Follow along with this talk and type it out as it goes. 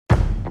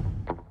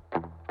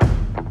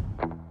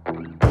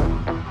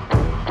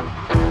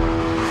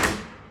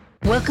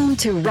Welcome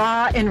to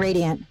Raw and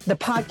Radiant, the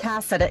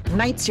podcast that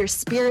ignites your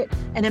spirit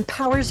and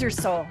empowers your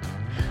soul.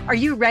 Are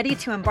you ready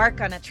to embark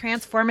on a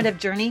transformative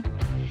journey?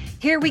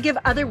 Here we give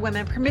other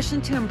women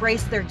permission to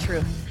embrace their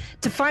truth,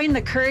 to find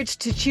the courage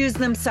to choose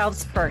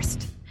themselves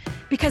first.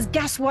 Because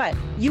guess what?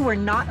 You are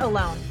not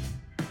alone.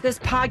 This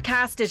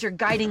podcast is your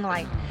guiding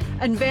light,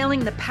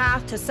 unveiling the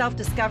path to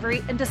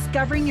self-discovery and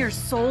discovering your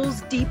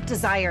soul's deep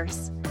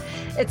desires.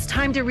 It's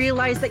time to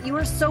realize that you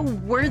are so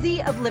worthy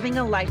of living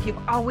a life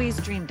you've always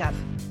dreamed of.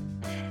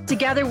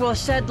 Together, we'll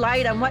shed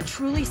light on what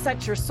truly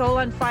sets your soul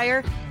on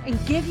fire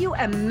and give you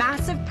a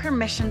massive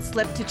permission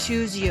slip to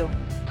choose you.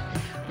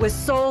 With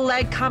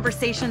soul-led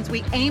conversations,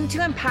 we aim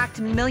to impact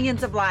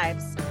millions of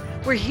lives.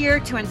 We're here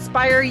to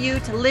inspire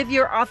you to live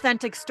your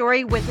authentic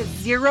story with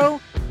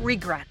zero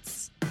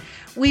regrets.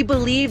 We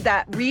believe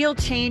that real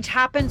change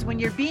happens when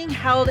you're being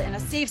held in a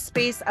safe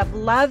space of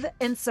love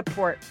and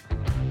support.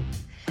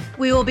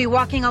 We will be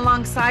walking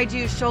alongside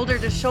you shoulder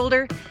to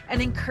shoulder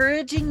and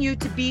encouraging you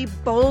to be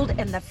bold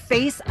in the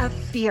face of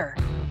fear.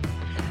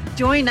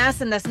 Join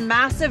us in this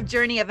massive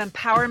journey of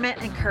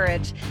empowerment and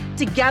courage.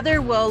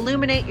 Together, we'll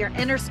illuminate your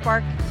inner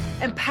spark,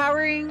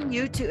 empowering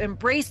you to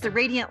embrace the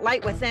radiant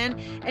light within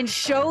and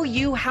show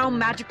you how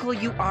magical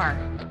you are.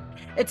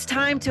 It's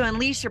time to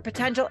unleash your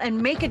potential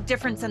and make a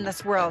difference in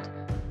this world.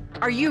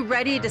 Are you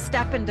ready to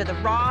step into the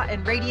raw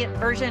and radiant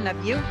version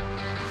of you?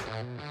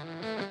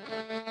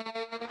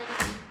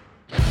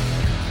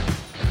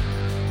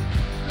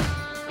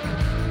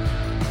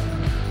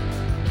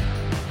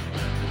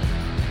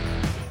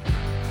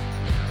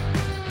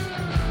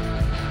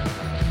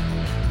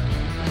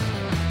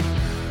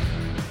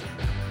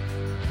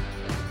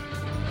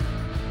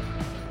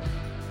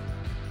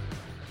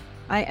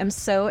 I am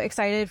so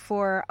excited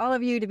for all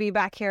of you to be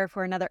back here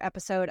for another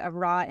episode of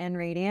Raw and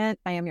Radiant.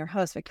 I am your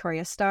host,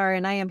 Victoria Starr,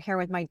 and I am here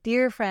with my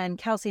dear friend,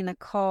 Kelsey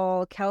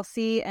Nicole.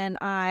 Kelsey and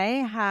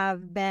I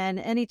have been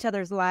in each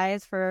other's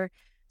lives for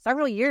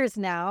several years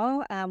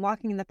now,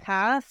 walking the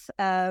path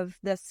of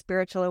this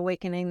spiritual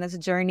awakening, this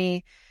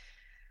journey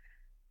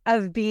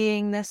of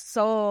being this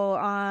soul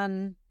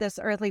on this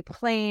earthly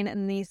plane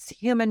in these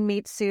human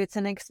meat suits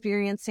and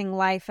experiencing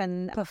life.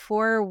 And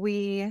before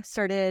we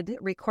started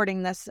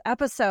recording this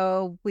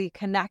episode, we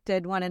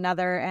connected one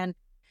another and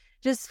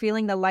just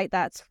feeling the light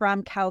that's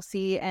from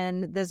Kelsey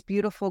and this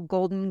beautiful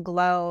golden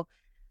glow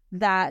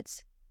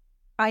that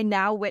I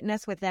now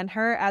witness within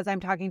her as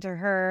I'm talking to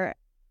her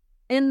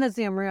in the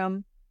Zoom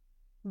room.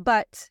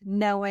 But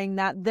knowing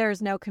that there's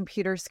no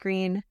computer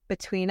screen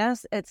between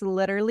us, it's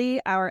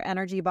literally our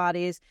energy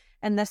bodies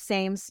in the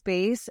same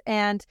space.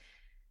 And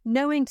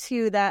knowing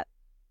too that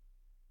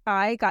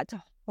I got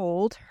to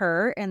hold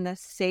her in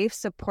this safe,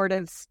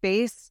 supportive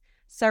space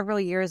several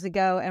years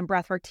ago in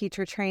breathwork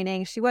teacher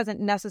training. She wasn't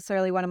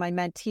necessarily one of my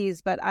mentees,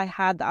 but I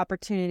had the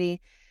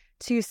opportunity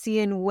to see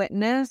and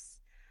witness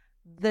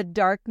the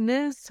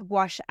darkness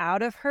wash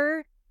out of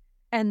her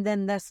and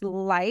then this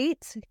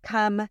light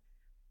come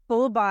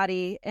full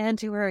body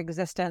into her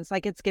existence.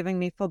 Like, it's giving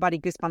me full body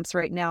goosebumps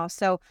right now.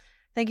 So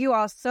thank you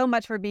all so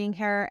much for being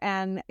here.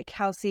 And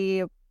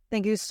Kelsey,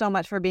 thank you so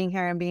much for being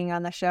here and being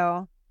on the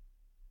show.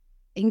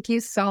 Thank you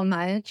so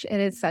much. It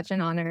is such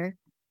an honor.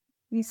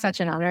 It's such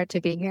an honor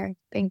to be here.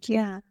 Thank you.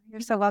 Yeah,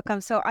 you're so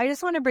welcome. So I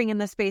just want to bring in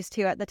the space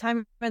too. At the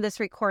time of this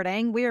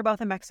recording, we are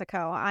both in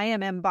Mexico. I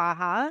am in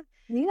Baja.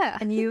 Yeah.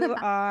 And you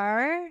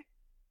are?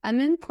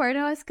 I'm in Puerto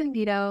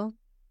Escondido.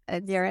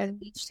 You're a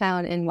beach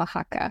town in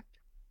Oaxaca.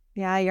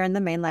 Yeah, you're in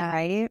the mainland,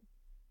 right?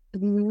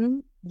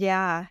 Mm-hmm.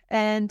 Yeah.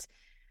 And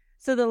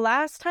so the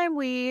last time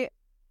we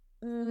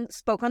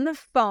spoke on the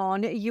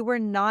phone, you were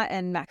not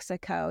in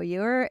Mexico. You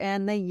were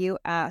in the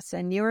U.S.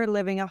 and you were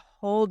living a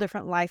whole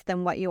different life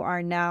than what you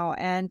are now.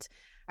 And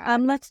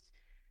let's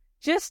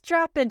just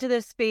drop into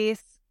this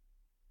space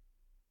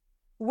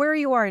where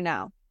you are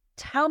now.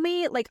 Tell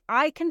me, like,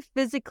 I can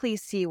physically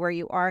see where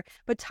you are,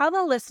 but tell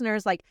the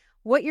listeners, like,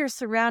 what your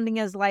surrounding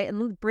is like,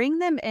 and bring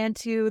them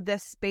into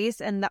this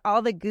space and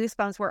all the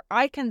goosebumps where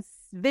I can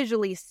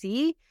visually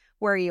see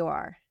where you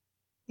are.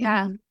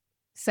 Yeah.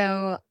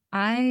 So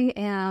I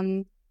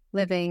am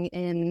living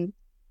in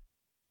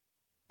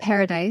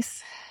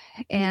paradise,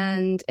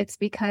 and it's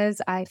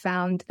because I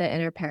found the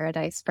inner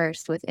paradise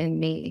first within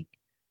me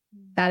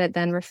that it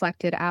then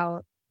reflected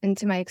out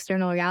into my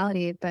external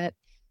reality. But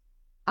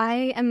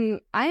I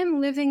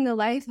am living the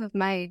life of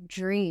my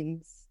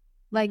dreams.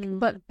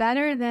 But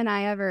better than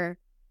I ever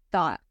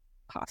thought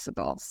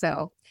possible.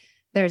 So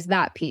there's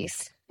that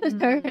piece.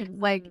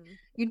 Like,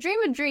 you dream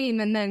a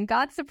dream and then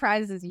God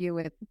surprises you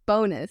with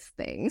bonus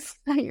things.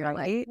 You're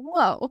like,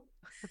 whoa.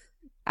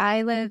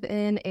 I live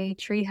in a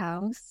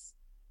treehouse.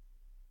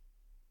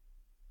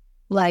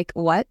 Like,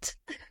 what?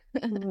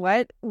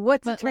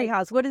 What's a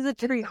treehouse? What is a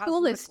treehouse?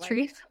 Coolest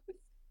tree.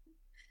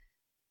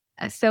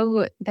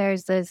 So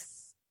there's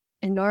this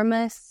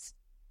enormous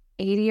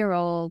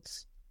 80-year-old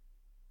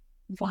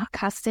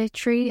Wakaste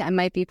tree. I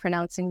might be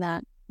pronouncing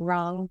that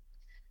wrong,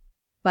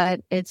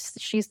 but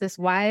she's this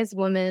wise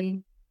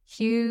woman,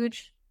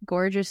 huge,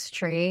 gorgeous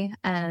tree,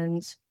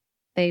 and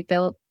they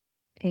built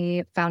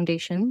a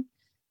foundation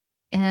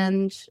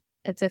And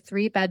it's a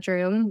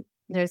 3-bedroom.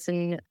 There's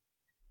a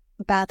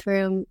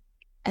bathroom,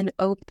 an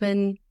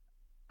open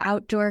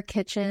outdoor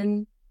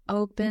kitchen,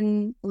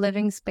 open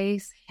living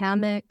space,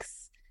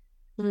 hammocks.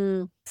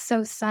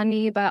 So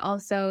sunny, but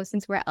also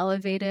since we're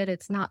elevated,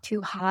 it's not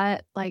too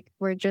hot. Like,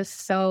 we're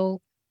just so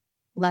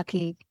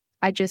lucky.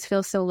 I just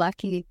feel so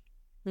lucky.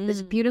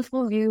 This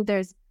beautiful view.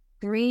 There's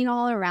green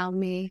all around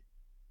me.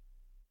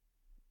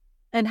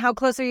 And how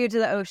close are you to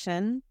the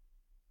ocean?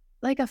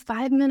 Like a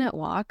 5-minute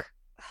walk.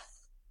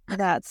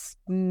 That's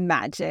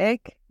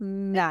magic.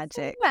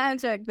 Magic.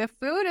 Magic. The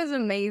food is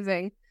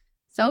amazing.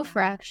 So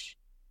fresh.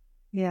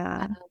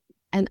 Yeah.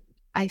 And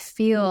I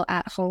feel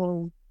at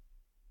home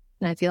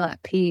and I feel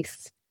at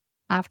peace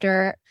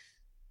after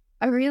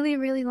a really,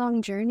 really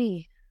long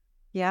journey.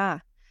 Yeah.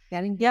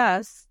 Getting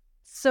Yes.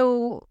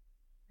 So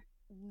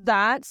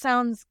that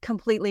sounds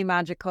completely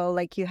magical.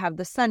 Like, you have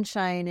the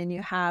sunshine and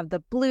you have the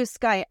blue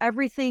sky,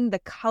 everything, the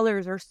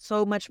colors are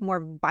so much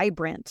more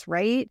vibrant,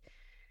 right?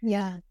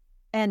 Yeah.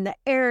 And the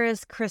air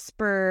is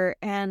crisper,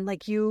 and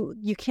like you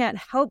can't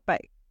help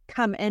but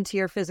come into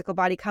your physical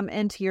body, come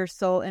into your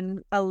soul,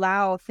 and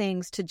allow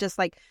things to just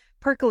like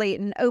percolate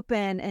and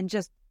open and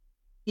just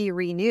be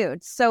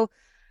renewed. So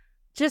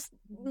just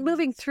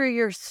moving through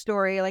your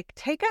story, like,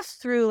 take us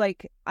through,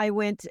 like, I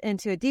went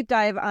into a deep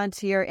dive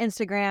onto your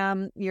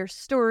Instagram, your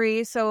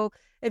story. So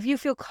if you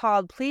feel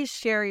called, please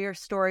share your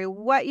story,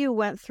 what you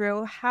went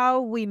through,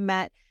 how we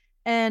met,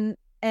 and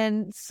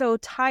so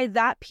tie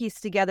that piece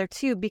together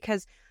too,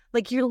 because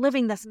like, you're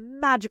living this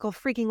magical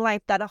freaking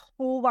life that a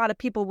whole lot of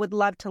people would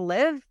love to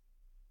live.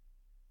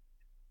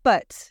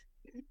 But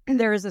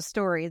there is a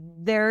story.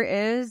 There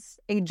is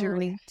a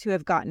journey to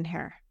have gotten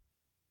here.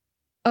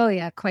 Oh,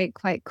 yeah. Quite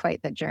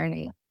the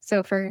journey.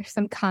 So for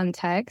some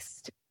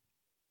context,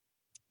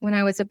 when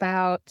I was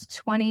about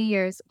 20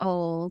 years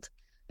old,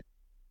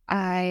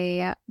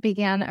 I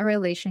began a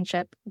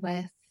relationship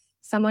with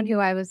someone who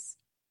I was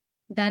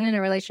then in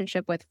a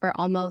relationship with for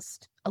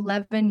almost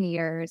 11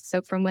 years. So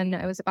from when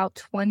I was about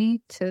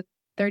 20 to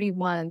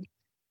 31,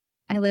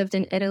 I lived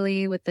in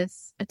Italy with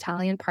this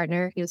Italian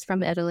partner. He was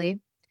from Italy.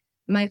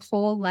 My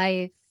whole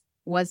life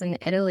was in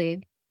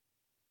Italy.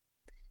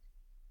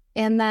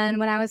 And then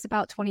when I was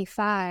about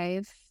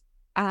 25,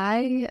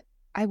 I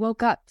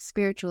woke up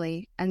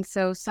spiritually. And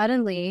so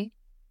suddenly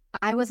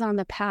I was on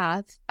the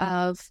path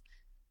of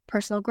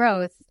personal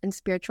growth and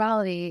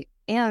spirituality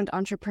and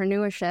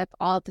entrepreneurship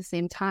all at the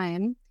same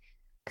time,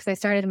 because I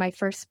started my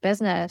first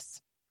business,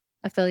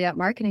 affiliate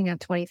marketing, at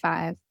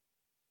 25.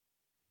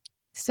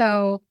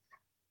 So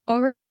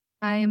over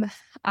time,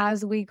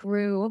 as we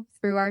grew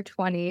through our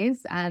 20s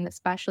and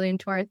especially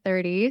into our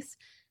 30s,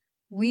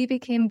 we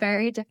became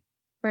very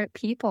different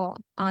people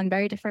on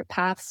very different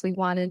paths. We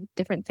wanted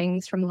different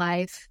things from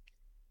life.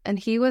 And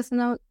he was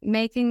not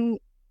making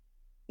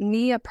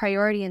me a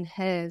priority in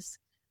his.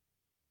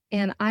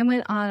 And I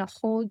went on a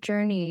whole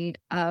journey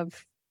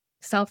of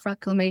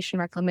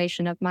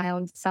reclamation of my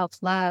own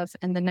self-love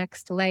and the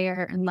next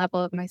layer and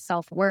level of my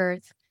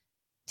self-worth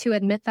to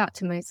admit that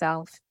to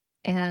myself.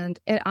 And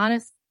it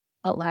honestly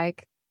felt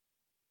like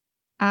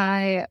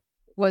I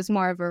was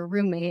more of a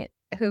roommate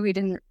who we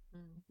didn't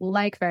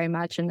like very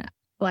much and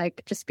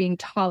like just being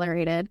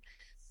tolerated.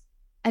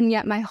 And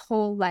yet my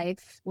whole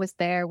life was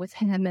there with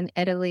him in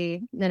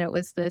Italy. And it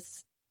was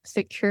this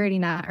security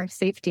net or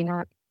safety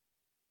net.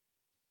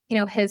 You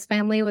know, his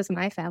family was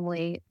my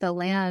family. The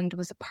land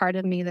was a part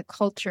of me, the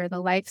culture, the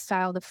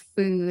lifestyle, the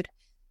food,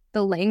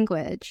 the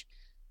language.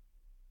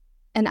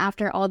 And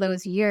after all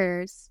those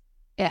years,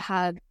 it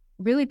had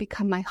really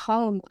become my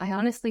home. I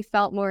honestly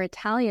felt more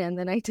Italian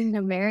than I did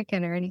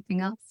American or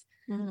anything else.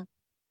 Mm-hmm.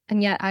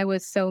 And yet I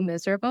was so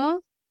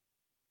miserable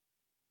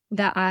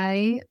that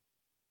I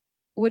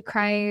would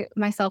cry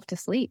myself to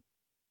sleep.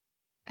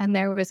 And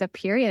there was a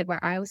period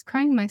where I was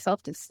crying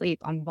myself to sleep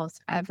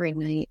almost every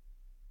night.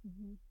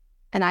 Mm-hmm.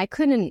 And I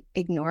couldn't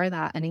ignore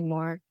that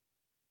anymore.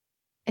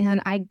 And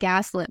I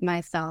gaslit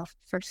myself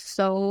for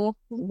so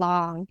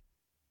long.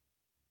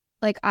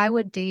 Like, I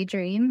would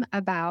daydream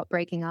about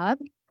breaking up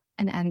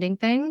and ending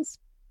things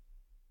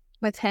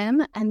with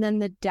him. And then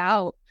the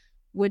doubt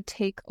would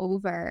take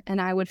over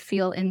and I would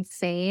feel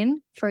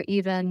insane for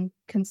even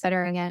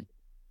considering it.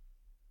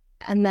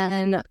 And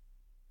then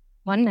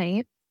one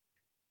night,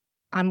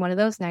 on one of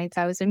those nights,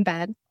 I was in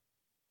bed,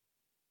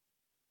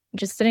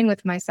 just sitting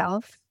with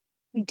myself,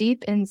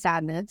 deep in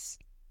sadness,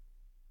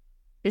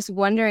 just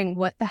wondering,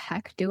 what the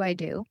heck do I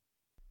do?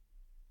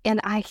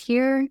 And I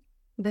hear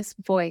this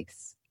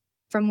voice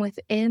from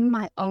within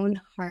my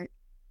own heart,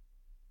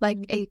 like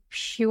a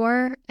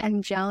pure,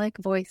 angelic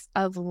voice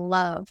of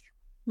love.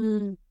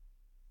 Mm.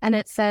 And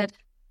it said,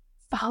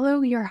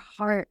 follow your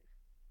heart.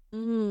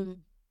 Mm.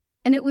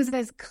 And it was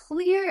as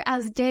clear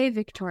as day,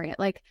 Victoria.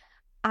 Like,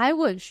 I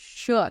was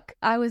shook.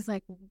 I was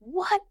like,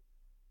 what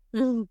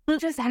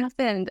just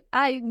happened?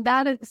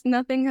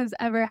 Nothing has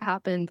ever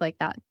happened like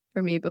that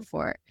for me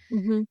before.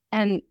 Mm-hmm.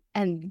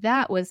 And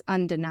that was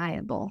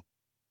undeniable.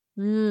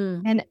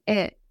 Mm. And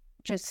it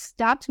just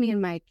stopped me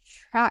in my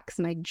tracks.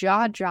 My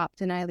jaw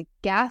dropped and I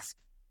gasped.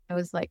 I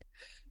was like,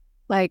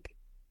 Like,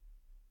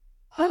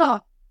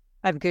 oh,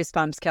 I have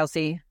goosebumps,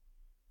 Kelsey.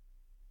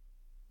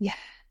 yeah.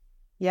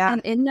 Yeah.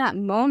 And in that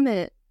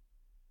moment,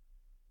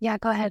 yeah,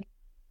 go ahead.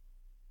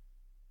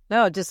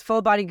 No, just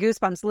full body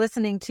goosebumps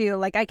listening to,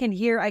 like, I can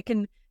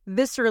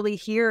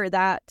viscerally hear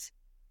that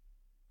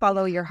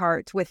follow your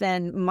heart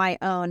within my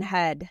own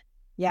head.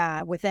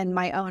 Yeah, within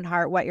my own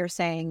heart, what you're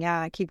saying.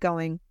 Yeah, keep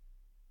going.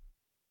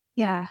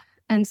 Yeah.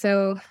 And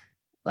so,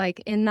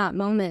 like, in that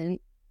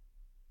moment,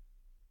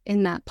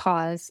 in that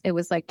pause, it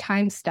was like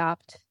time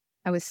stopped.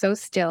 I was so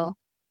still.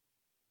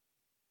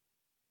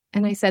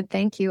 And I said,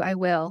 thank you, I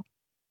will.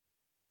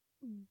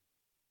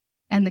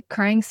 And the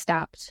crying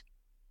stopped.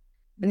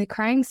 And the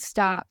crying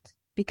stopped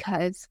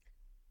because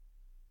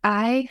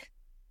I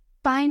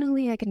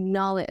finally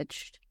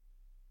acknowledged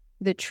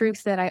the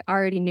truth that I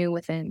already knew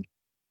within.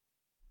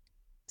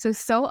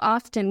 So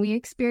often we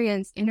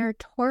experience inner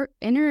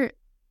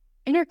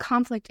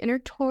conflict,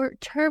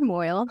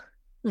 turmoil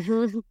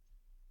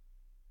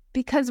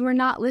because we're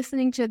not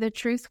listening to the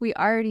truth we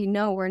already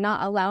know. We're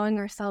not allowing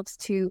ourselves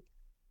to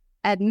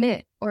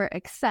admit or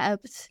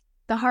accept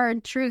the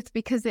hard truth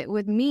because it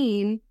would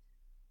mean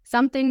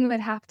something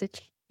would have to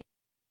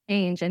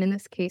change. And in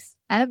this case,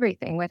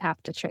 everything would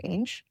have to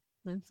change.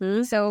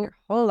 So your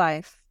whole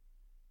life.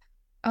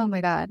 Oh my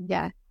God.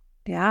 Yeah.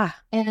 Yeah.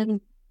 And,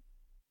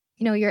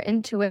 your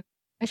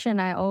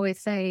intuition, I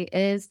always say,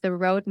 is the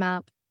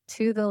roadmap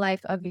to the life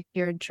of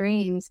your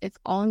dreams if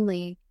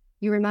only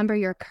you remember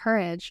your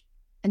courage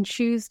and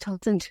choose to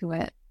listen to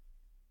it.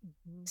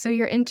 So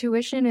your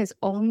intuition is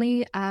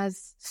only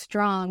as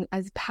strong,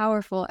 as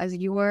powerful as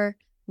your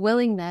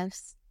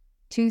willingness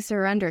to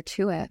surrender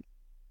to it.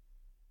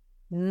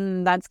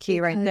 That's key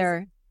right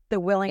there. The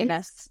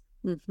willingness.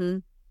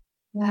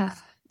 Yeah,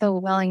 the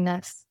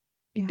willingness.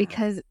 Yeah.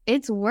 Because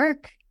its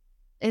work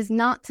is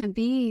not to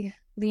be,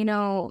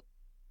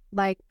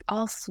 like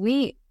all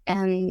sweet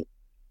and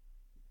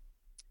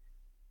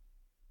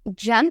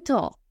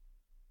gentle.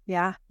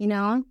 Yeah.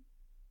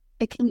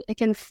 It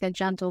can fit a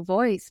gentle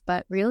voice,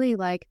 but really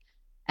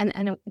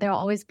and there'll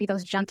always be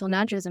those gentle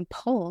nudges and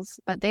pulls,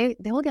 but they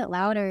will get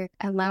louder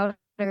and louder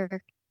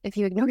if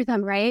you ignore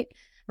them, right?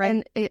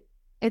 And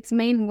its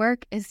main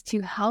work is to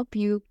help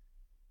you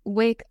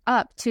wake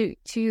up to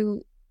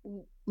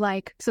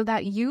so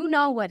that you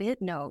know what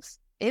it knows.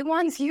 It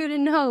wants you to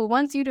know,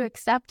 wants you to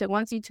accept it,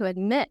 wants you to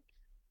admit,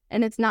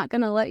 and it's not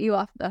going to let you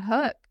off the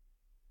hook.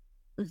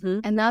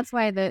 And that's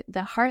why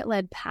the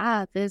heart-led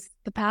path is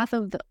the path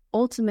of the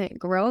ultimate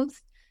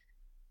growth,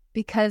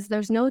 because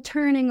there's no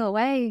turning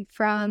away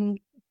from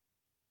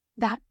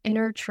that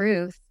inner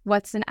truth.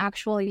 What's an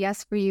actual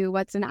yes for you?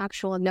 What's an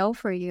actual no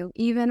for you?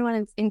 Even when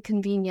it's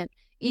inconvenient,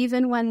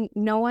 even when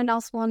no one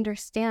else will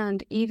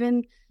understand,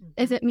 even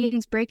if it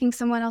means breaking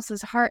someone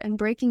else's heart and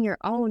breaking your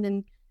own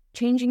and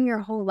changing your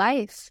whole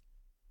life.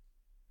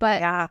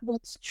 But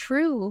what's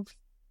true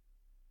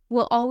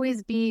will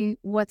always be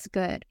what's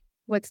good.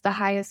 What's the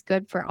highest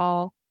good for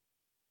all.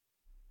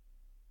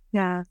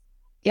 Yeah.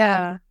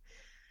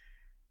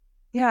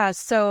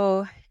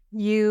 So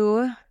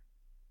you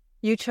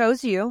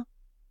chose you.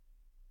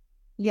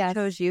 Yes. You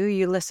chose you.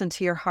 You listened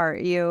to your heart.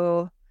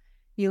 You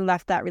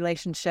left that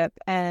relationship,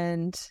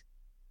 and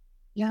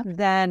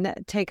then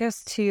take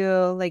us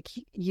to, like,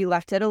 you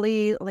left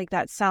Italy. Like,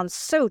 that sounds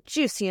so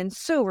juicy and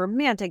so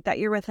romantic that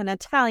you're with an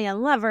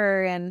Italian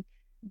lover, and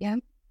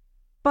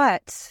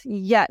but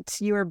yet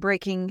you were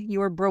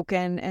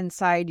broken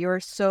inside. You're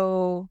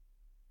so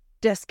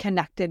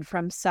disconnected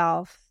from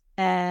self,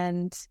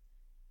 and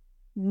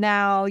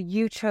now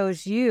you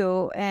chose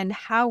you. And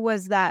how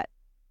was that?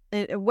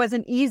 It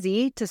wasn't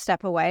easy to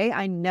step away.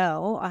 I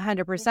know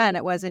 100%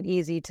 it wasn't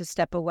easy to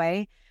step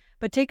away,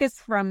 but take us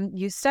from,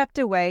 you stepped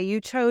away,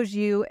 you chose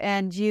you,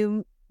 and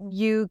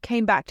you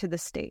came back to the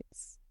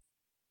States.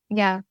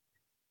 Yeah.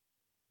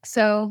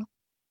 So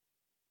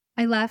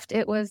I left.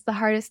 It was the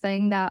hardest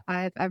thing that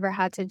I've ever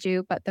had to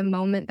do. But the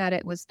moment that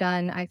it was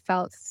done, I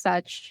felt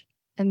such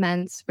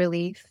immense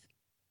relief.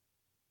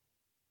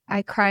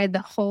 I cried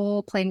the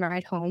whole plane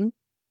ride home.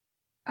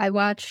 I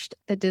watched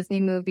the Disney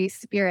movie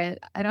Spirit.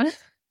 I don't know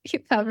if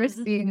you've ever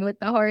seen, with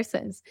the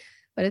horses,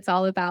 but it's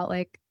all about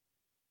like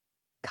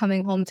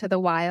coming home to the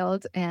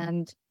wild,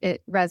 and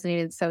it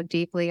resonated so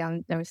deeply.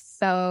 There were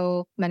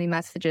so many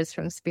messages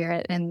from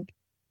Spirit in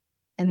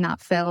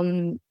that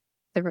film,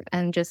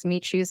 and just me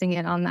choosing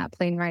it on that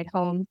plane ride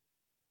home,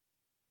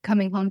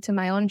 coming home to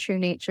my own true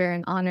nature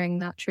and honoring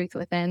that truth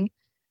within.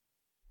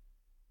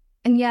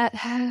 And yet,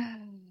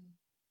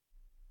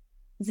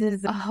 this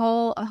is a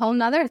whole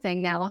nother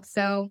thing now.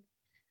 So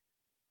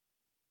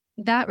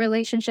that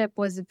relationship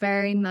was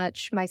very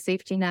much my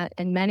safety net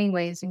in many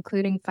ways,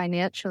 including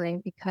financially,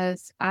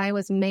 because I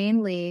was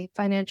mainly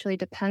financially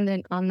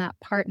dependent on that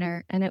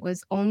partner. And it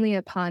was only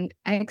upon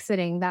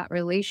exiting that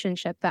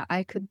relationship that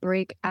I could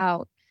break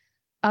out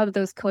of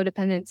those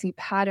codependency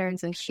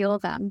patterns and heal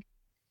them.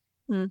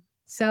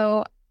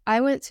 So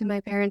I went to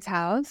my parents'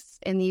 house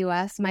in the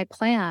US. My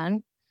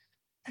plan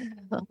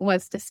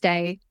was to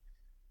stay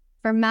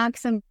for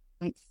maximum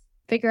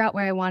figure out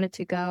where I wanted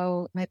to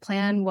go. My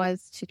plan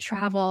was to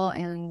travel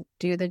and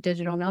do the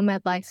digital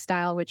nomad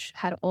lifestyle, which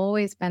had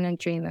always been a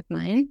dream of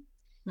mine.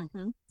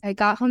 Mm-hmm. I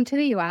got home to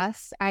the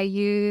US. I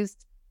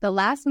used the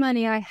last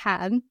money I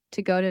had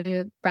to go to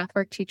the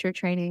breathwork teacher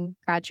training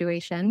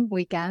graduation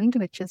weekend,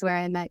 which is where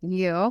I met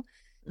you.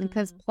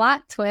 Because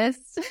plot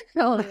twist,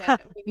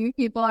 you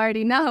people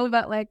already know,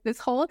 but like this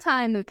whole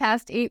time, the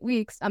past 8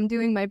 weeks, I'm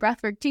doing my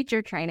breathwork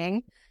teacher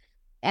training.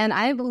 And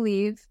I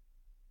believe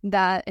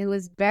that it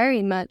was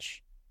very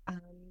much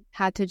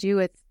had to do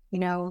with,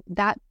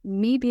 that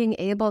me being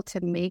able to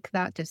make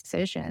that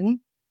decision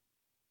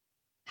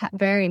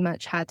very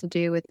much had to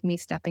do with me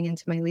stepping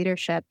into my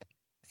leadership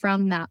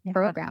from that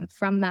program,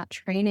 from that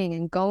training,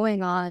 and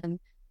going on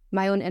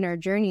my own inner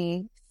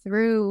journey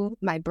through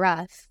my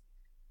breath,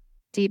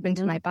 deep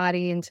into my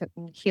body, into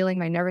healing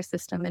my nervous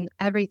system and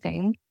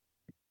everything.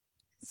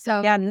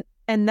 So yeah,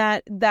 and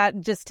that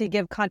just to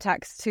give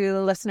context to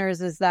the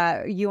listeners is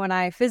that you and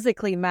I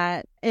physically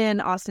met in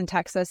Austin,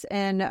 Texas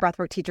in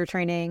breathwork teacher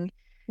training.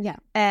 Yeah.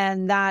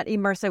 And that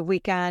immersive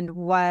weekend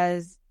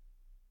was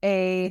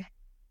a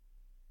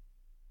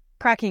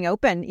cracking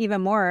open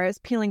even more. It's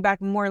peeling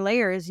back more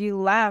layers. You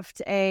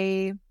left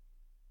a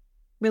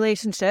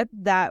relationship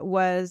that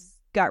was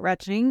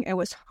gut-wrenching. It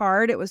was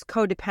hard. It was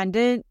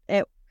codependent.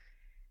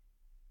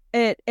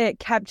 It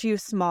kept you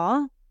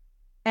small.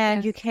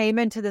 And you came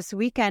into this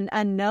weekend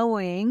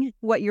unknowing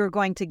what you were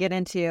going to get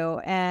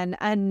into and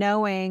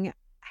unknowing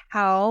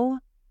how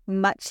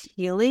much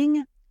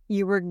healing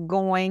you were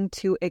going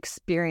to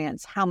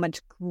experience, how much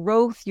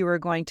growth you were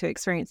going to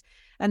experience.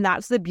 And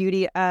that's the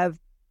beauty of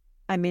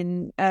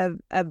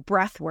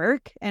breath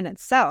work in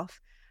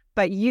itself.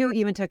 But you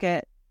even took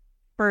it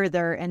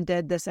further and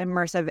did this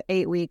immersive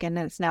 8-week, and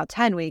it's now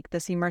 10-week,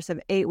 this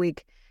immersive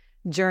 8-week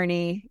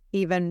journey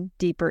even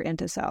deeper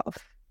into self.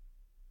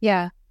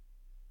 Yeah,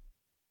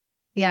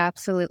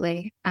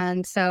 absolutely.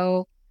 And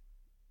so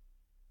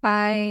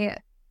I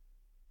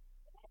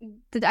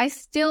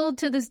still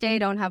to this day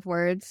don't have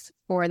words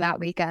for that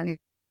weekend.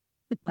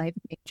 Life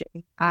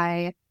changing.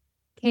 I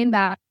came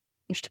back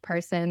changed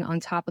person, on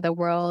top of the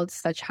world,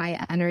 such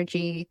high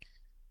energy.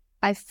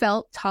 I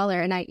felt taller.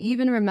 And I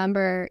even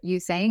remember you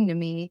saying to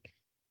me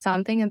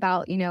something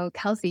about,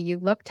 Kelsey, you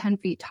look 10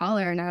 feet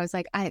taller. And I was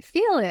like, I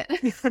feel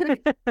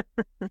it.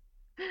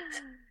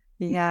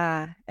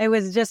 Yeah, it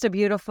was just a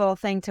beautiful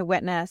thing to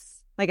witness.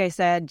 Like I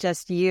said,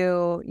 just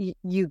you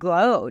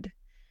glowed.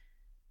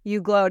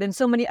 You glowed, and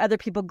so many other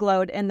people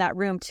glowed in that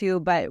room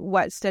too. But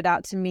what stood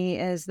out to me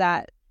is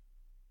that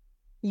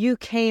you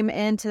came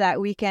into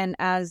that weekend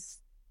as,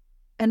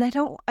 and I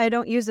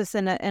don't use this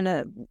in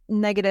a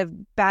negative,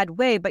 bad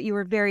way, but you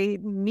were very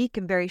meek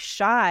and very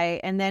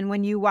shy. And then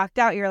when you walked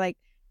out, you're like,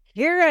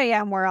 "Here I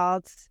am,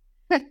 world.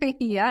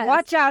 Yes.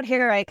 Watch out,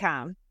 here I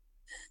come."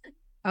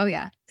 Oh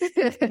yeah.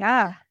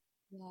 Yeah.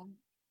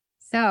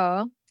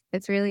 So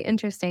it's really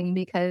interesting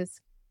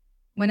because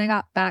when I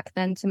got back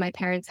then to my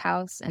parents'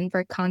 house, and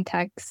for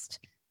context,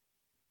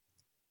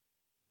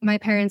 my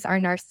parents are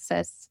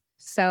narcissists.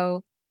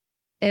 So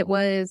it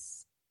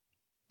was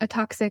a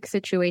toxic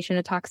situation,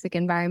 a toxic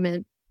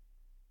environment.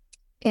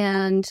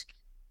 And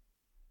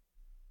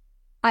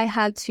I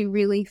had to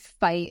really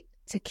fight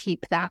to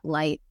keep that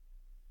light.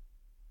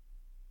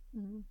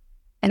 Mm-hmm.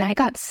 And I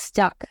got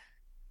stuck.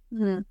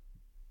 Mm-hmm.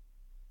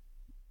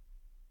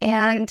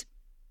 And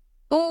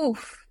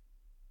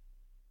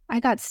I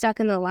got stuck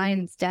in the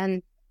lion's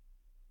den.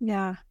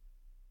 Yeah.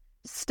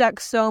 Stuck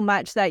so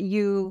much that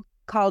you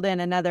called in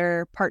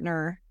another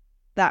partner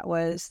that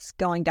was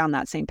going down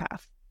that same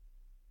path.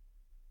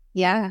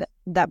 Yeah.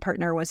 That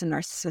partner was a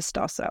narcissist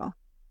also.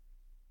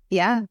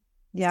 Yeah.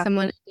 Yeah.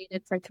 Someone I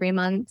dated for 3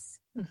 months.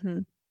 Mm-hmm.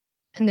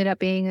 Ended up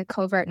being a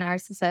covert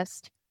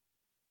narcissist.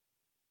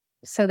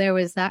 So there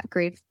was that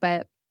grief.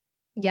 But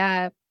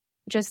yeah,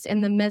 just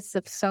in the midst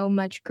of so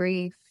much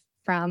grief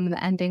from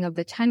the ending of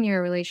the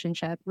 10-year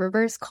relationship,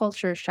 reverse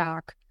culture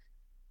shock,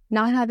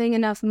 not having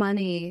enough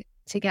money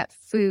to get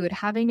food,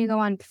 having to go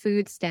on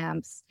food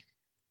stamps,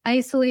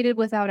 isolated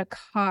without a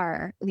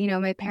car.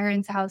 My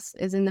parents' house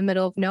is in the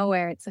middle of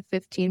nowhere. It's a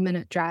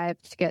 15-minute drive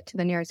to get to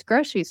the nearest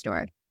grocery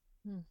store.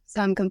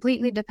 So I'm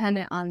completely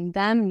dependent on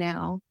them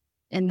now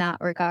in that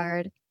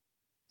regard.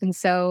 And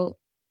so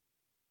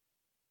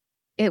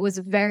it was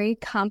very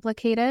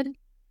complicated.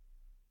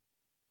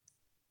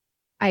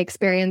 I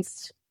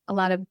experienced a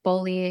lot of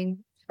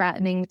bullying,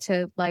 threatening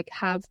to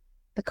have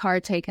the car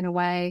taken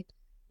away,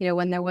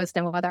 when there was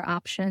no other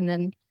option.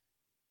 And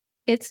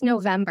it's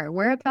November.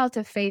 We're about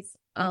to face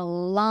a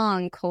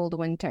long, cold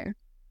winter.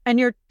 And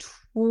you're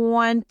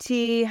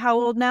 20, how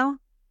old now?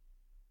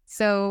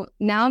 So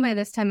now by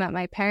this time at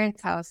my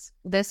parents' house,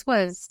 this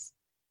was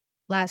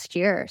last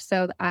year.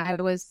 So I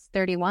was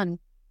 31.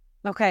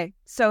 Okay.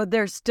 So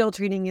they're still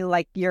treating you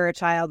like you're a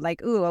child,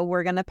 like, ooh,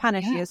 we're going to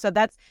punish you. So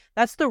that's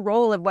the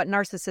role of what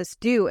narcissists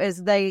do,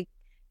 is they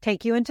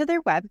take you into their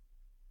web.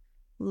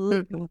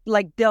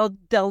 Like they'll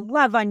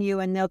love on you,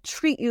 and they'll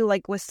treat you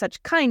like with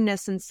such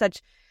kindness and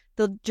such,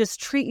 they'll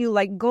just treat you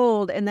like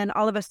gold. And then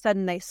all of a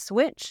sudden they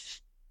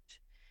switch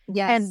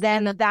Yes. And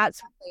then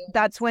that's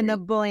when the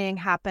bullying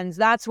happens.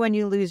 That's when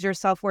you lose your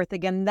self-worth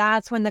again.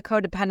 That's when the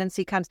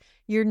codependency comes.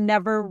 You're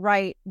never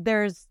right.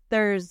 There's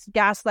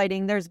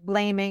gaslighting, there's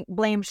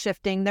blame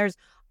shifting, there's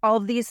all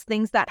of these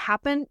things that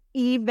happen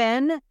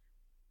even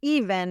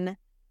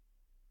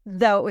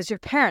though it was your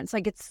parents.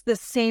 Like, it's the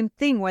same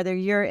thing whether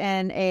you're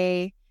in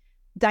a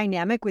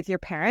dynamic with your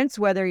parents,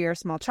 whether you're a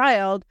small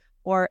child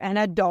or an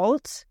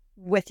adult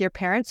with your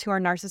parents who are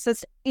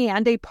narcissists,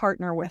 and a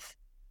partner with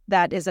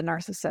that is a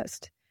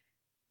narcissist.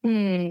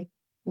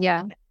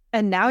 Yeah.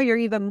 And now you're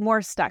even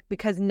more stuck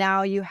because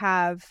now you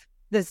have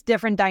this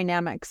different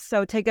dynamics.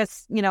 So take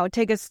us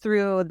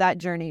through that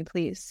journey,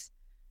 please.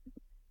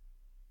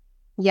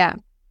 Yeah.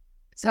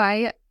 So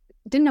I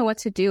didn't know what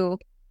to do.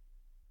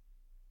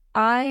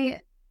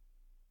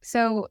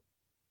 So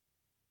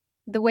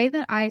the way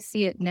that I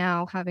see it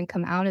now, having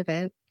come out of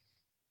it,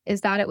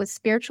 is that it was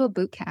spiritual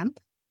boot camp.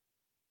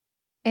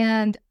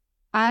 And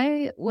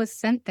I was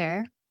sent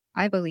there,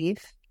 I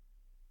believe,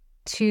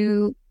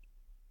 to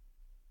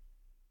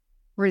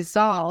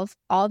resolve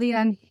all the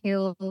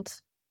unhealed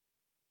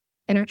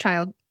inner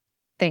child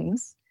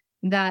things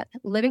that,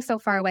 living so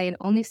far away and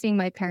only seeing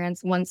my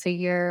parents once a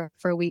year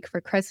for a week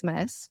for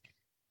Christmas,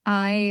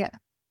 and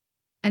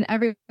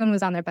everyone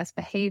was on their best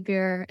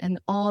behavior, and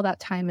all that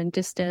time and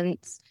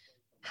distance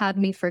had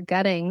me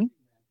forgetting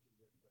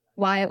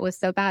why it was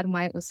so bad and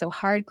why it was so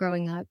hard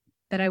growing up,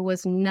 that I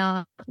was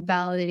not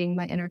validating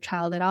my inner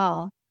child at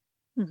all.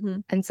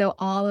 And so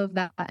all of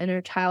that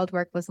inner child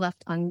work was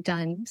left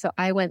undone. So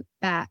I went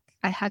back.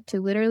 I had to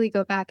literally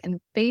go back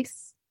and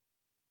face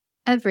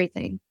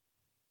everything,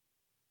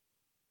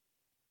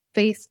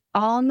 face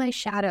all my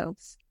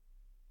shadows,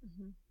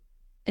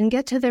 and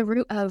get to the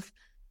root of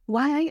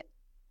why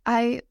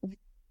I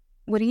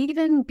would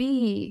even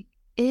be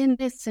in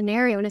this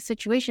scenario, in a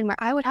situation where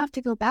I would have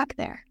to go back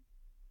there.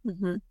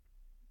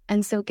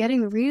 And so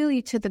getting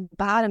really to the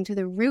bottom, to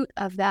the root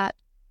of that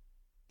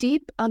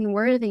deep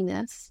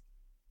unworthiness,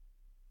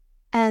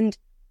 and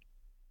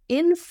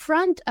in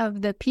front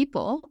of the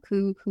people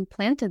who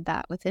planted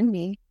that within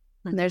me,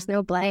 and there's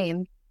no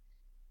blame,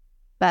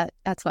 but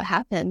that's what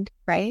happened,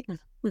 right?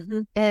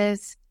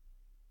 Is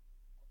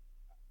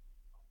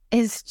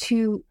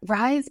to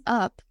rise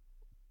up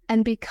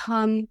and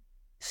become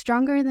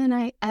stronger than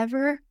I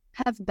ever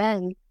have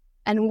been,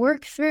 and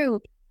work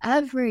through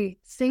every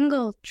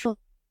single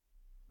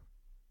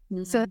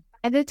So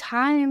at the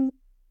time,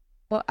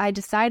 I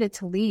decided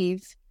to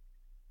leave,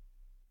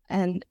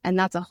 and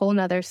that's a whole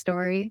nother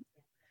story.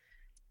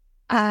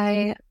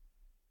 I,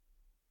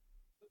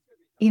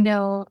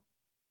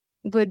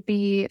 would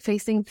be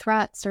facing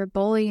threats or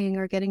bullying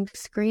or getting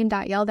screamed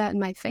at, yelled at in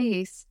my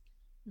face.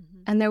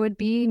 And there would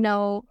be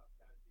no,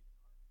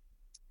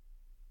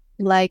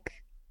 I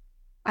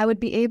would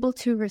be able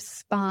to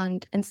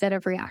respond instead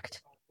of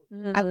react.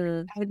 I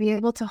would be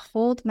able to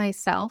hold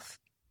myself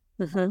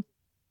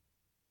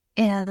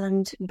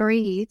and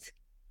breathe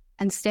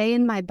and stay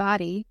in my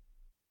body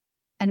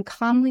and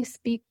calmly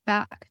speak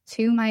back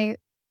to my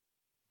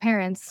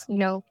parents,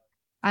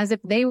 as if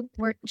they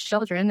were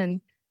children.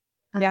 And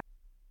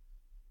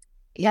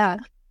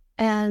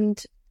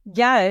And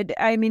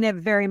I mean, it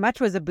very much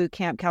was a boot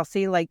camp,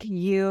 Kelsey. Like,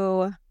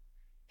 here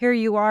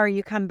you are,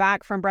 you come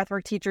back from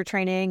breathwork teacher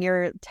training,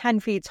 you're 10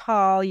 feet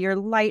tall, your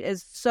light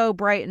is so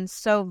bright and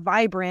so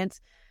vibrant.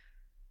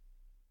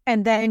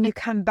 And then you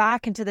come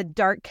back into the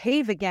dark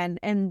cave again.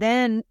 And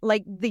then,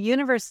 like, the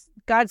universe,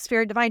 God,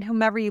 spirit, divine,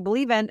 whomever you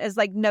believe in, is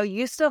like, no,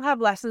 you still have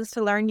lessons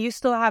to learn. You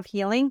still have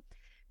healing.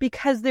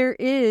 Because there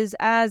is,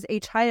 as a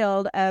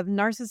child of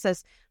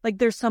narcissists, like,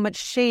 there's so much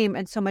shame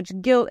and so much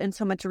guilt and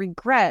so much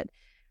regret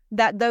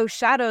that those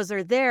shadows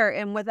are there.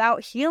 And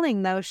without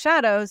healing those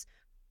shadows,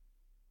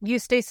 you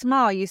stay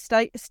small, you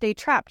stay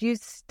trapped. You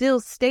still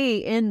stay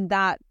in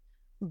that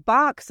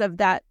box of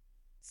that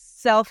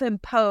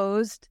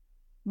self-imposed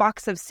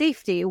box of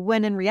safety,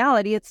 when in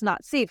reality, it's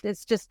not safe.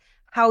 It's just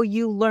how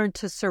you learn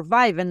to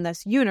survive in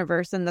this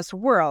universe, in this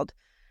world.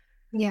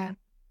 Yeah.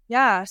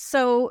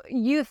 So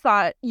you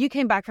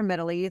came back from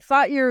Italy. You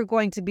thought you were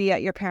going to be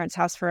at your parents'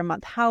 house for a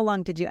month. How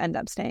long did you end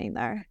up staying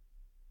there?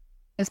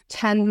 It was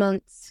 10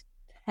 months.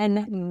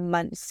 10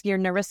 months. Your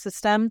nervous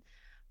system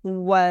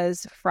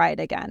was fried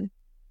again.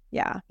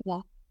 Yeah.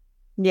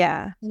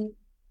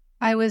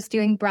 I was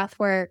doing breath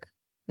work,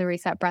 the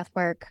reset breath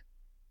work,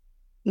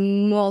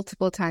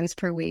 multiple times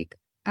per week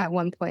at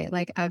one point,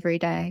 like every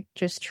day,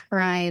 just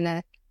trying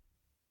to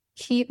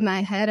keep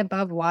my head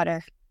above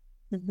water.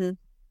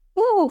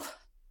 Ooh.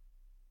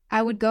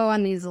 I would go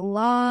on these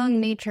long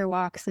nature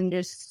walks and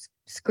just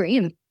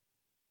scream.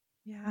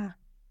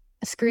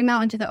 Scream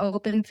out into the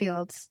open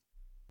fields.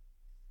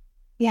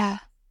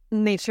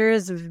 Nature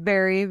is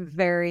very,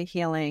 very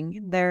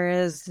healing. There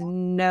is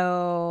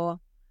no,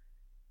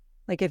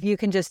 like, if you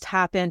can just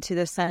tap into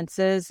the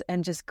senses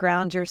and just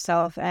ground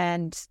yourself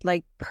and,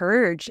 like,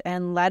 purge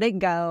and let it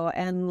go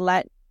and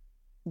let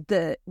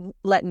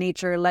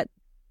nature, let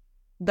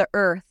the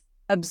earth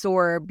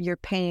absorb your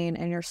pain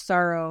and your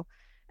sorrow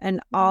and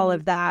all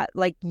of that.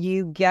 Like,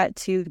 you get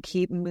to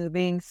keep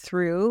moving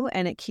through,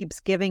 and it keeps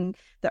giving,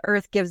 the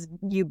earth gives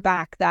you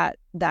back that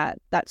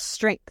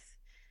strength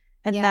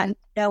and that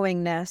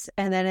knowingness,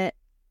 and then it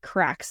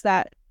cracks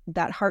that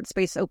heart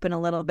space open a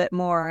little bit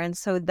more, and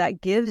so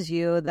that gives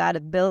you that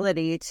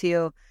ability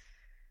to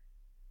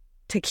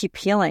keep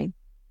healing,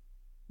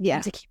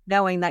 to keep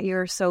knowing that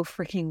you're so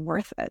freaking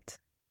worth it.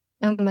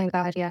 Oh my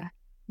God,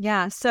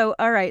 yeah. So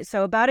all right,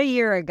 so about a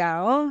year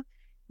ago,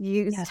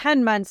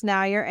 10 months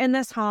now, you're in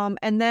this home,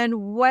 and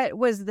then what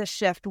was the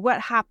shift? What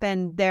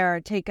happened there?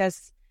 Take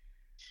us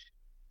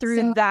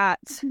through that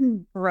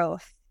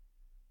growth.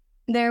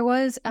 There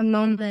was a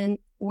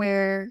moment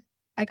where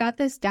I got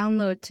this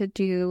download to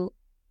do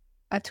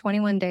a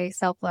 21-day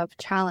self-love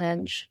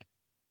challenge.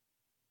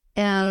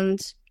 And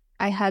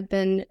I had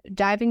been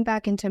diving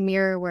back into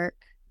mirror work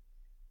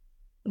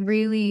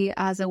really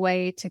as a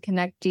way to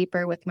connect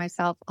deeper with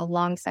myself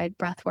alongside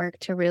breath work,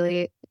 to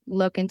really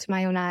look into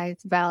my own eyes,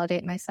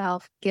 validate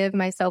myself, give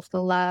myself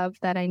the love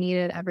that I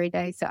needed every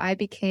day. So I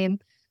became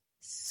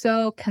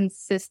so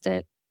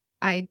consistent.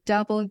 I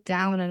doubled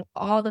down on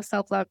all the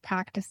self-love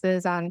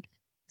practices, on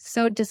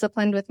so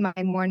disciplined with my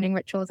morning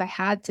rituals. I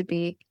had to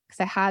be, because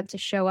I had to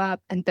show up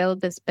and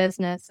build this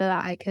business so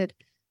that I could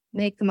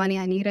make the money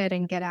I needed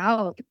and get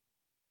out.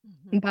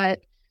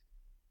 But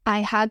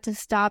I had to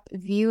stop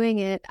viewing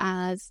it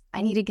as,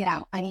 I need to get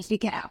out. I need to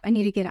get out. I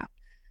need to get out.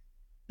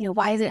 You know,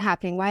 why is it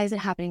happening? Why is it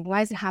happening?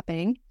 Why is it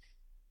happening?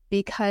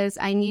 Because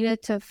I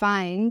needed to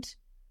find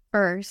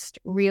first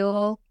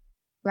real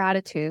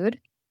gratitude.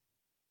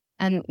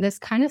 And this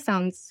kind of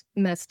sounds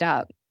messed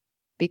up,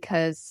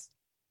 because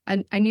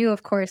I knew,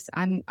 of course,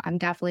 I'm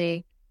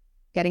definitely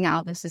getting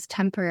out. This is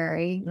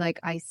temporary. Like,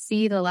 I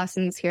see the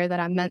lessons here that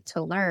I'm meant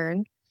to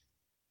learn.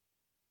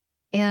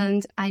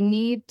 And I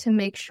need to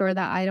make sure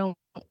that I don't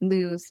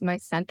lose my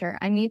center.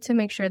 I need to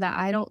make sure that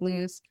I don't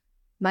lose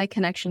my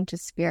connection to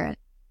spirit,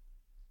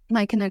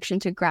 my connection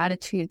to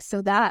gratitude,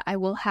 so that I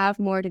will have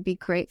more to be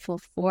grateful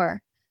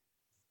for.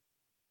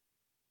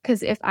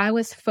 Because if I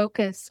was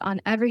focused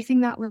on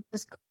everything that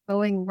was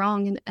going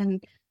wrong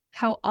and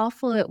how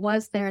awful it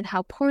was there and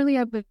how poorly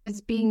I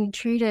was being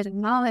treated,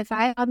 and well, if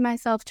I allowed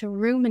myself to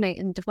ruminate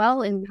and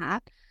dwell in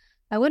that,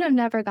 I would have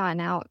never gotten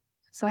out.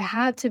 So I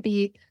had to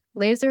be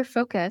laser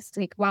focused,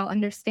 like, while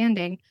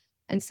understanding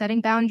and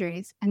setting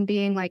boundaries and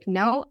being like,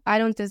 no, I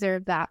don't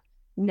deserve that.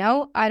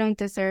 No, I don't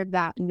deserve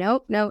that.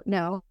 No, no,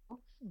 no.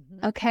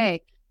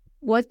 Okay,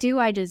 what do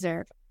I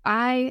deserve?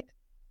 I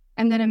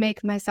am going to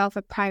make myself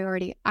a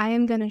priority. I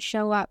am going to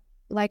show up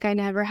like I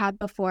never had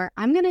before.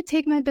 I'm going to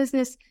take my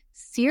business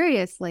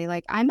seriously.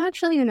 Like, I'm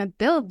actually going to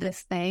build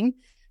this thing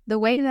the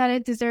way that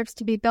it deserves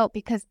to be built,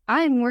 because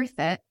I'm worth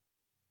it.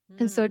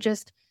 And so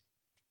just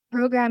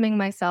programming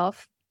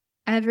myself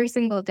every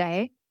single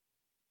day.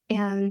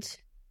 And,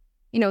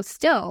 you know,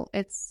 still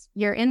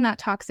you're in that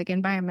toxic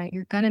environment.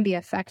 You're going to be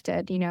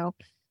affected. You know,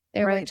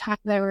 there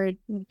were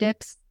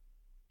dips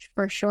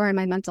for sure in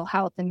my mental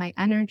health and my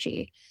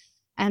energy.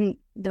 And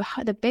one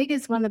of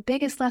the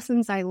biggest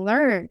lessons I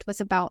learned was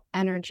about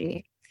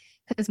energy,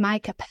 because my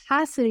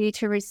capacity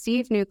to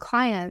receive new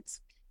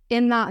clients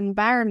in that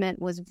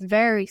environment was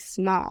very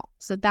small.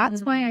 So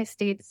that's why I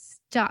stayed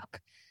stuck.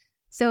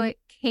 So it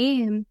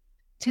came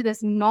to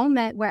this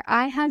moment where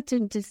I had to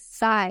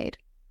decide,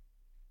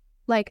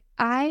 like,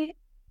 I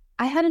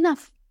had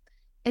enough.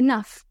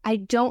 I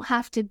don't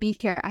have to be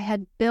here. I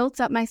had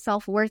built up my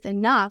self-worth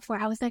enough where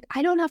I was like,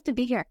 I don't have to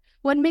be here.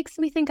 What makes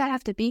me think I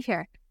have to be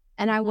here?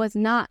 And I was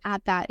not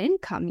at that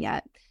income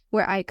yet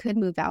where I could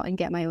move out and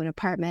get my own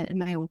apartment and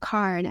my own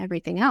car and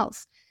everything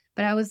else.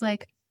 But I was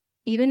like,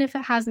 even if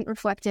it hasn't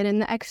reflected in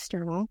the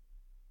external,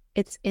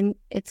 it's in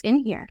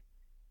here.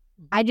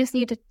 I just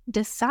need to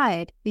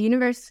decide. The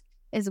universe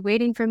is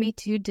waiting for me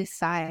to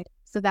decide,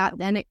 so that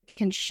then it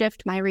can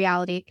shift my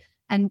reality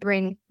and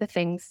bring the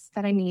things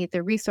that I need,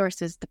 the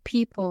resources, the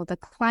people, the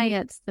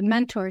clients, the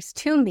mentors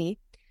to me.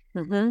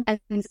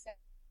 And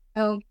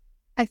so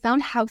I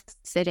found house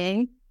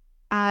sitting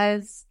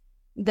as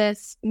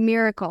this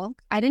miracle.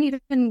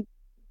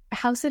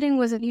 House sitting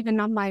wasn't even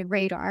on my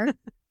radar.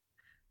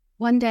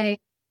 One day,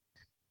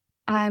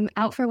 I'm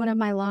out for one of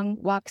my long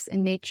walks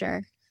in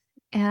nature,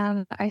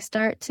 and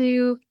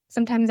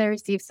sometimes I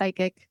receive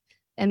psychic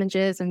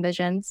images and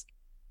visions.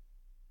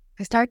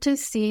 I start to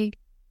see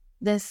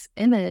this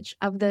image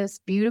of this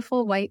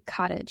beautiful white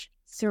cottage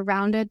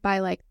surrounded by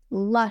like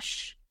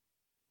lush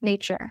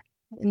nature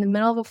in the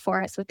middle of a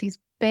forest with these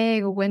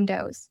big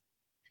windows.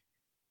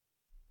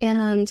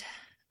 And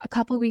a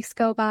couple weeks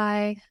go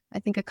by, I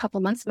think a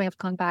couple months may have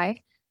gone by.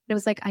 It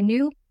was like, I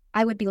knew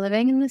I would be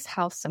living in this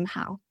house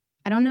somehow.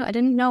 I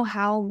didn't know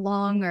how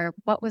long or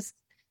what was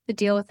the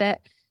deal with it,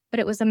 but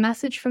it was a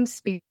message from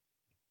spirit.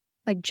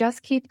 Like,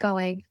 just keep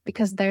going,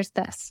 because there's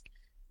this.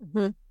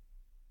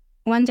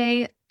 One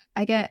day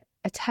I get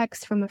a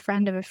text from a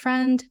friend of a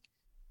friend,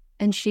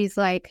 and she's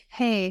like,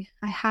 hey,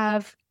 I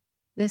have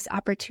this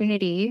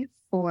opportunity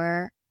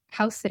for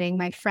house sitting.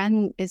 My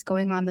friend is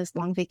going on this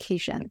long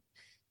vacation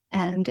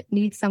and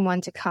needs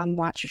someone to come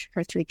watch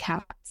her 3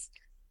 cats.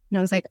 And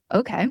I was like,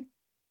 okay,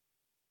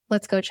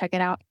 let's go check it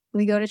out.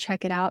 We go to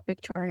check it out,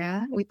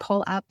 Victoria. We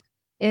pull up.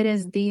 It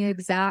is the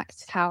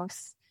exact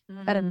house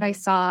that I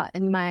saw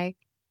in my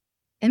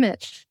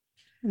image,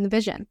 in the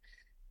vision.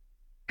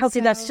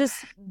 Kelsey,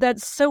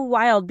 that's so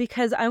wild,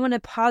 because I want to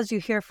pause you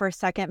here for a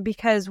second,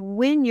 because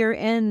when you're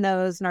in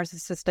those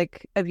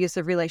narcissistic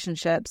abusive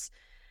relationships,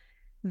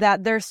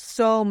 that there's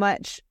so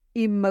much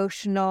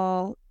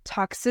emotional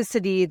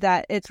toxicity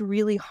that it's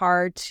really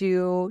hard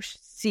to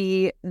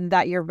see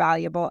that you're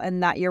valuable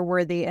and that you're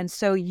worthy. And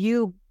so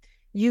you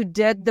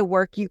did the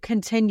work, you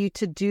continue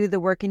to do the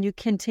work, and you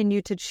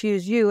continue to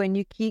choose you, and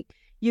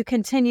you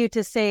continue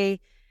to say,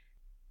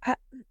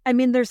 I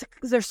mean, there's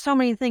so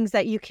many things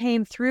that you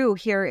came through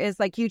here. Is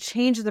like you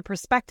changed the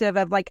perspective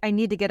of like, I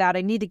need to get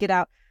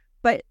out,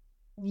 but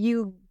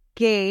you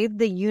gave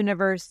the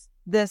universe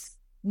this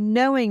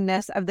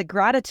knowingness of the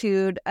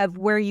gratitude of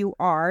where you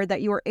are,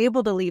 that you were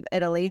able to leave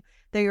Italy,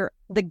 the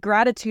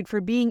gratitude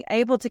for being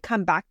able to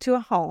come back to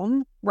a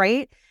home,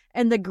 right?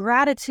 And the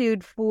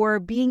gratitude for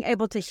being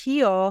able to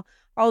heal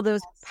all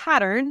those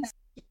patterns.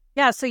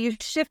 Yeah, so you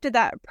shifted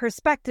that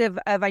perspective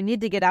of I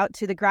need to get out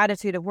to the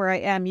gratitude of where I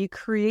am. You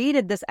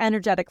created this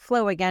energetic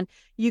flow again.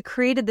 You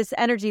created this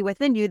energy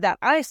within you that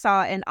I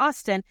saw in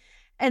Austin.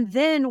 And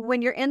then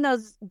when you're in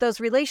those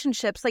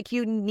relationships, like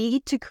you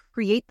need to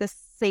create this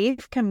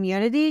safe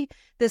community,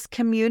 this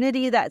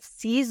community that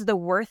sees the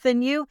worth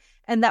in you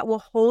and that will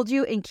hold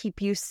you and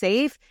keep you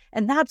safe.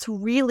 And that's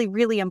really,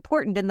 really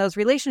important in those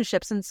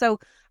relationships. And so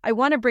I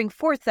want to bring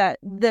forth that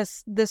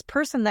this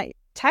person that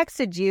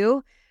texted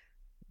you,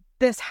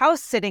 this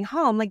house sitting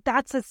home, like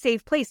that's a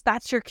safe place.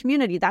 That's your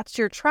community. That's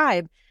your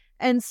tribe.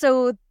 And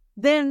so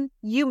then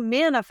you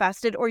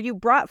manifested, or you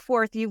brought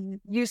forth,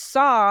 you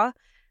saw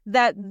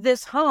that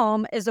this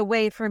home is a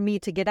way for me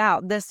to get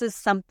out. This is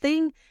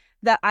something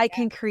that I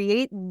can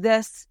create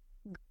this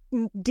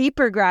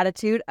deeper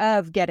gratitude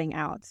of getting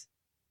out.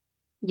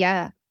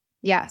 Yeah.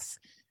 Yes.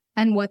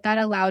 And what that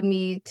allowed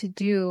me to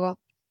do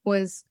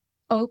was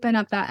open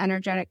up that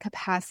energetic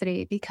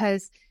capacity,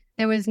 because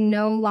there was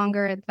no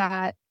longer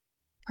that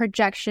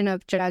projection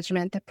of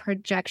judgment, the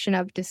projection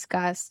of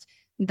disgust,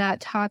 that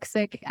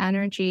toxic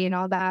energy and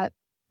all that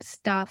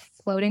stuff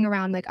floating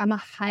around. Like, I'm a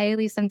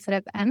highly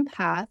sensitive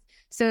empath.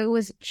 So it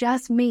was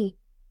just me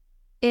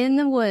in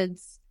the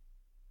woods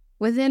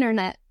with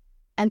internet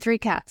and 3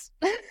 cats.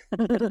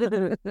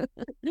 And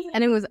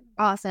it was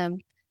awesome.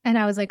 And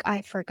I was like,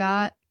 I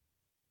forgot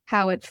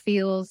how it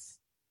feels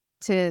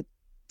to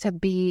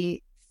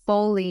be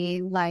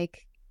fully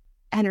like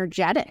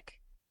energetic,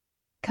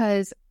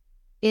 because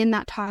in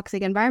that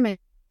toxic environment,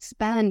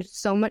 spend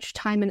so much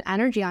time and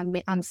energy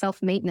on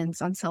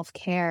self-maintenance, on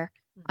self-care,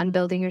 on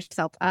building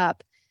yourself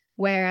up.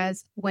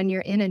 Whereas when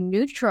you're in a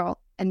neutral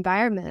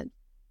environment,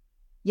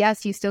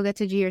 yes, you still get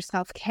to do your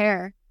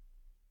self-care,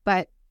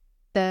 but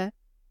the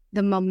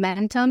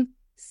momentum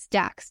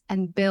stacks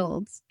and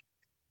builds.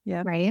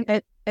 Yeah.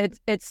 Right.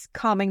 It's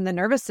calming the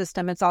nervous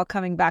system. It's all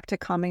coming back to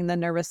calming the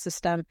nervous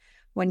system.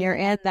 When you're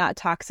in that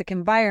toxic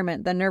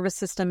environment, the nervous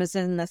system is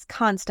in this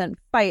constant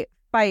fight,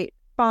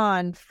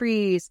 fawn,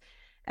 freeze.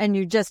 And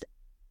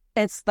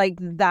it's like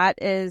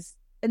that is,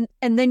 and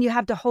then you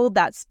have to hold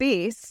that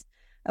space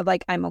of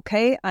like, I'm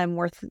okay, I'm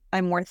worth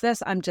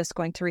this, I'm just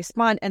going to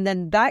respond. And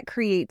then that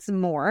creates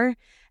more.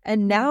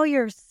 And now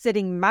you're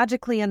sitting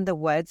magically in the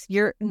woods.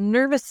 Your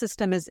nervous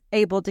system is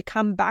able to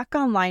come back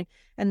online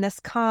in this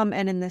calm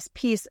and in this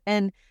peace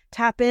and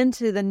tap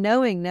into the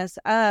knowingness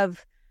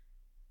of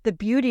the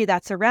beauty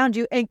that's around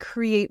you and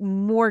create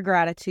more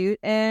gratitude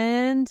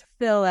and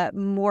fill up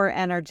more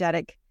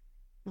energetic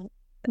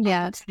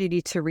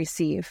opportunity to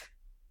receive.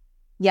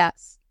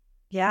 Yes.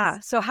 Yeah.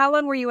 So how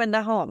long were you in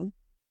the home?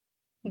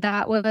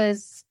 That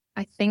was,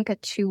 I think, a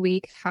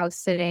 2-week house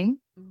sitting.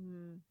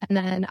 And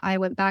then I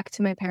went back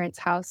to my parents'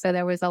 house. So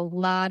there was a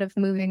lot of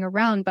moving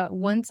around. But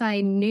once I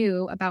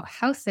knew about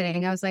house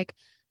sitting, I was like,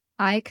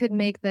 I could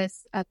make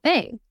this a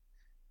thing.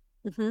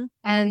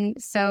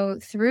 And so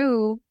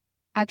through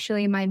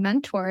actually my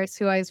mentors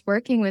who I was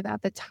working with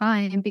at the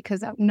time,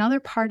 because another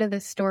part of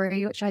this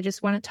story, which I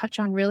just want to touch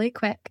on really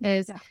quick,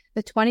 is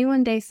the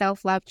 21-day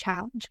self-love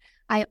challenge.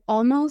 I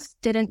almost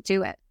didn't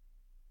do it.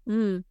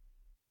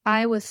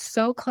 I was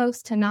so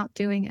close to not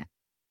doing it.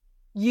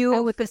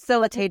 You were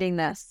facilitating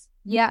this.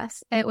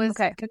 Yes, it was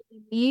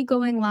me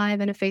going live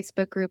in a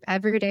Facebook group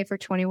every day for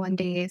 21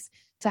 days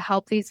to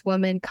help these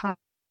women come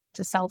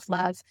to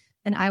self-love.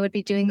 And I would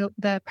be doing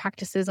the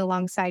practices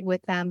alongside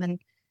with them, and,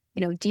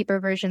 you know, deeper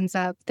versions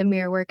of the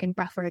mirror work and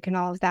breath work and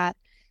all of that.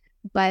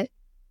 But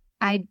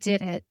I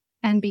did it.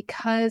 And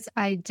because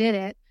I did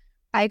it,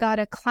 I got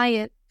a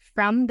client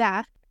from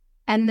that.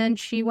 And then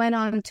she went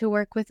on to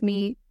work with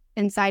me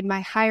inside my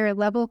higher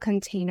level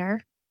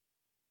container.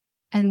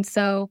 And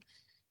so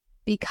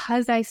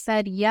because I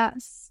said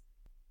yes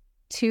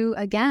to,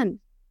 again,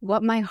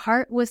 what my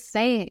heart was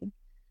saying,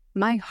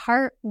 my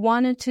heart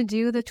wanted to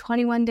do the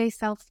 21-day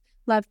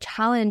self-love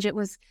challenge. It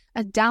was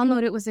a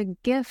download. It was a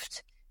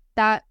gift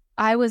that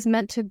I was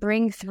meant to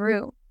bring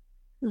through.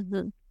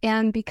 Mm-hmm.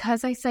 And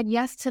because I said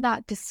yes to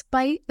that,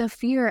 despite the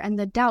fear and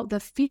the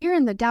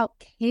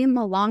doubt came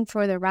along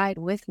for the ride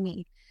with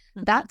me.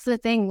 Mm-hmm. That's the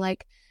thing.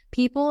 Like,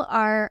 people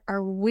are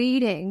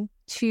waiting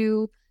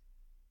to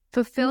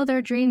fulfill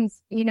their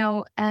dreams, you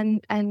know,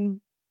 and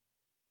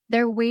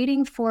they're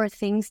waiting for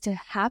things to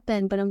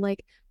happen. But I'm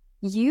like,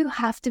 you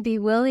have to be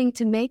willing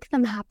to make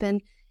them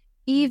happen,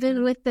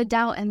 even with the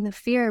doubt and the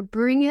fear.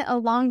 Bring it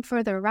along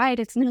for the ride.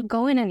 It's not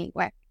going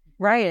anywhere.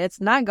 Right. It's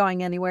not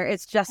going anywhere.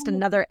 It's just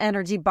another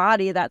energy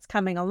body that's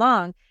coming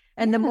along.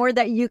 And the more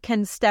that you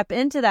can step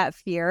into that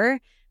fear,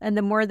 and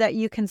the more that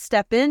you can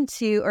step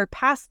into or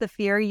past the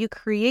fear, you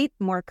create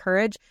more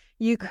courage.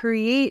 You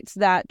create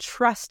that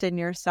trust in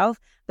yourself,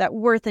 that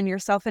worth in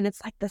yourself. And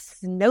it's like the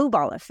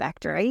snowball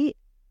effect, right?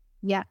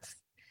 Yes.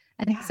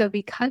 And so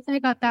because I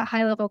got that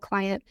high-level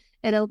client,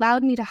 it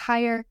allowed me to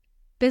hire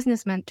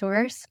business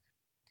mentors,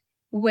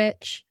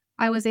 which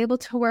I was able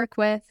to work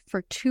with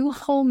for 2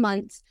 whole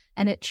months,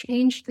 and it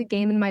changed the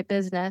game in my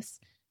business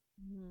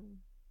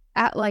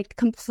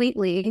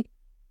completely.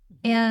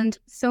 And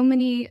so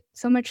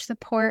much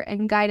support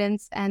and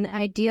guidance and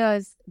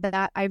ideas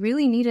that I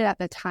really needed at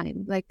the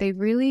time. Like, they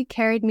really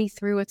carried me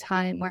through a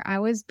time where I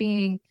was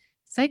being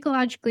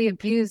psychologically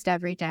abused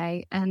every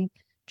day and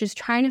just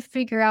trying to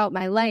figure out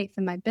my life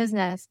and my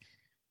business.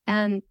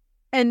 And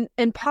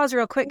pause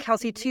real quick,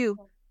 Kelsey, too.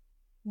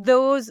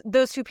 Those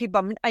 2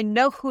 people, I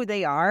know who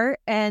they are,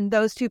 and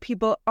those 2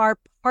 people are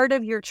part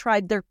of your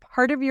tribe. They're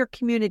part of your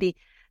community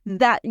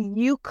that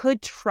you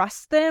could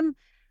trust them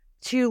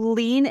to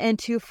lean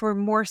into for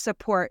more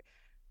support.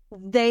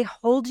 They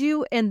hold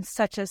you in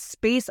such a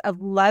space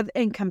of love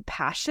and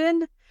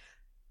compassion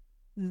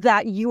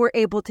that you were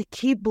able to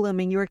keep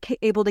blooming. You were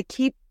able to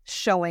keep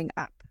showing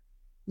up.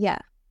 Yeah.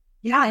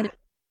 And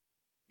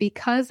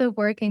because of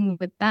working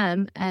with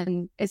them,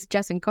 and it's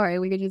Jess and Corey,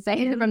 we could just say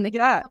it from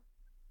the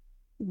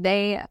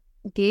they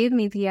gave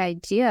me the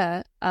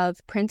idea of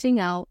printing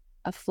out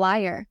a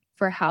flyer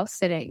for house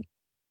sitting.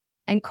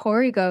 And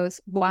Corey goes,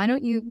 why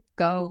don't you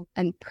go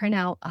and print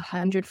out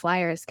 100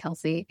 flyers,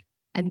 Kelsey,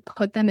 and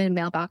put them in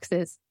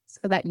mailboxes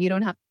so that you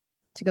don't have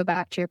to go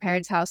back to your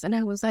parents' house? And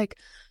I was like,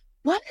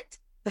 what?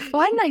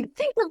 Why didn't I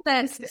think of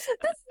this? This is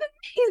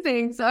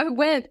amazing. So I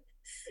went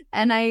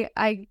and I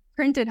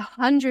printed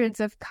hundreds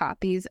of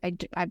copies.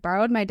 I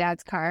borrowed my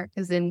dad's car,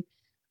 because in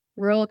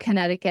rural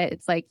Connecticut,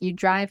 it's like you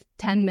drive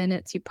 10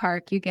 minutes, you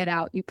park, you get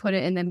out, you put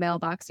it in the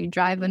mailbox, you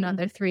drive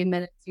another 3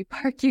 minutes, you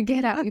park, you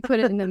get out, you put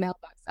it in the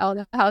mailbox. All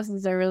the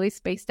houses are really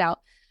spaced out.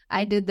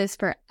 I did this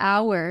for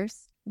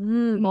hours,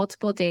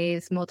 multiple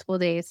days. And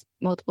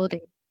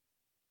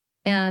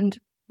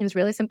it was a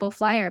really simple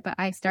flyer, but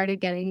I started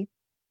getting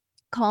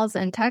calls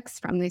and texts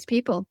from these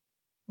people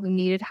who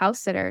needed house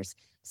sitters.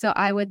 So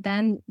I would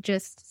then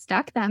just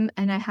stack them,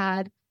 and I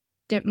had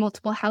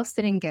multiple house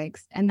sitting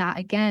gigs, and that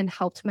again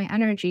helped my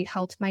energy,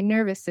 helped my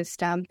nervous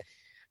system.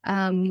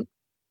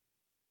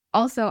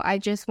 Also, I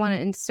just want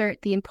to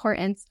insert the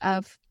importance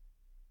of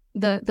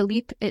the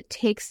leap it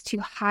takes to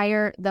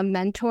hire the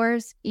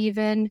mentors,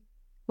 even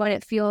when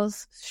it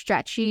feels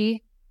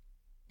stretchy,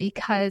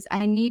 because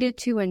I needed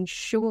to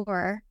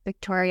ensure,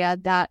 Victoria,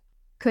 that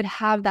could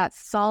have that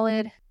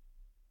solid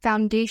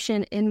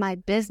foundation in my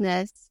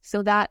business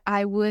so that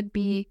I would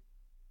be,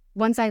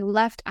 once I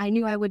left, I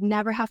knew I would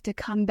never have to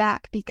come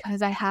back,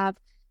 because I have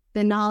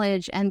the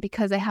knowledge and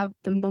because I have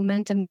the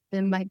momentum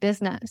in my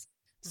business.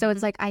 So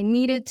it's like I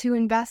needed to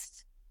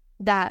invest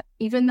that,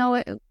 even though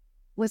it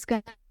was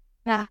going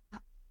to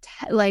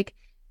like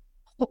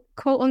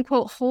quote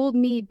unquote hold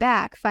me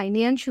back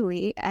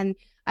financially, and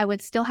I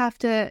would still have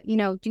to,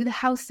 do the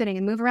house sitting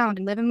and move around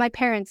and live with my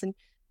parents and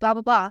blah,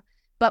 blah, blah.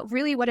 But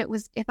really what it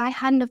was, if I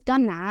hadn't have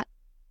done that,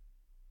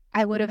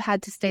 I would have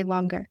had to stay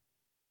longer.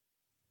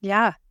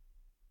 Yeah.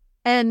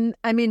 And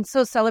I mean,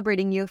 so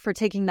celebrating you for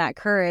taking that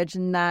courage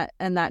and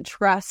that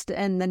trust,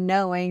 and the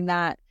knowing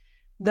that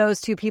those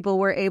 2 people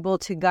were able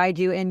to guide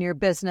you in your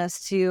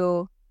business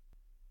to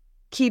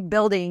keep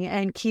building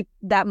and keep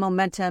that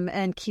momentum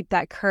and keep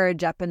that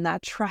courage up and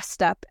that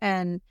trust up.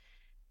 And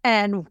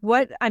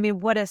what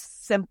a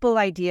simple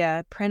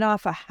idea. Print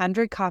off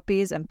 100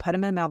 copies and put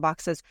them in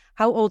mailboxes.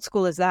 How old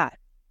school is that?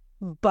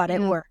 But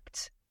it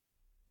worked.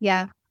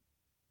 Yeah.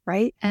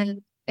 Right?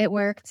 And it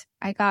worked.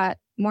 I got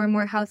more and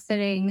more house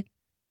sitting.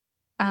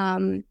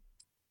 And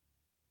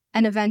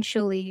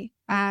eventually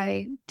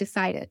I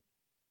decided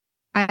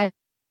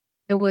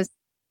it was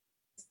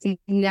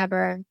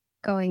never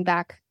going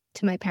back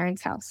to my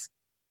parents' house.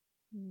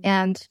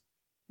 And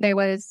there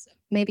was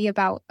maybe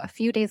about a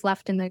few days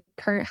left in the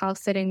current house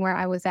sitting where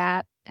I was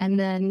at. And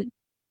then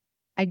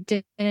I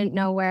didn't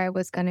know where I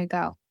was going to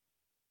go.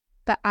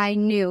 But I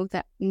knew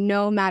that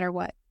no matter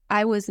what,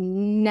 I was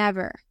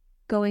never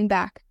going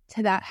back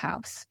to that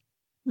house.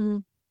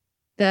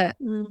 The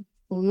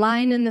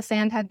line in the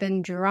sand had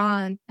been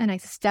drawn, and I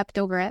stepped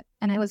over it,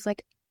 and I was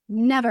like,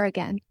 never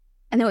again.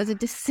 And it was a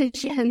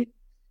decision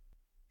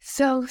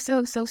so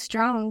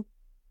strong,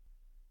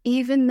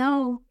 even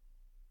though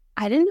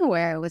I didn't know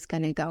where I was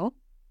going to go.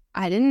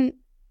 I didn't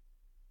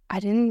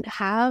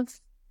have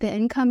the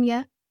income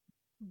yet.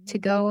 to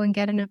go and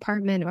get an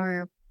apartment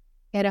or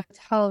get a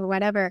hotel or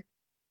whatever.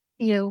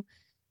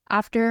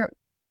 After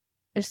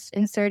just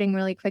inserting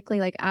really quickly,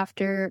 like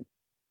after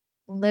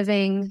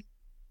living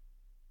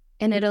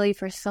in Italy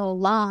for so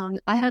long,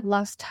 I had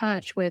lost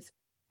touch with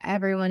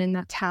everyone in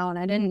that town.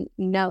 I didn't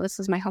know, this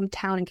was my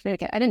hometown in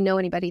Connecticut. I didn't know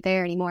anybody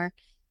there anymore.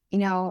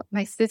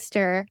 My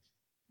sister,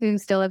 who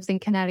still lives in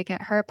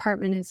Connecticut, her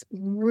apartment is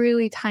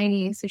really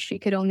tiny, so she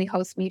could only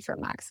host me for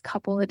max a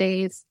couple of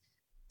days.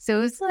 So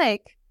it was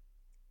like,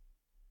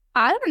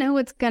 I don't know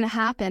what's going to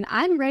happen.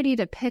 I'm ready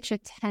to pitch a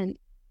tent.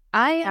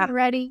 I am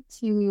ready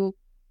to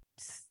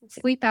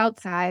sleep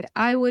outside.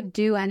 I would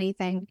do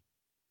anything.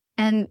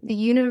 And the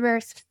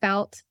universe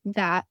felt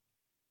that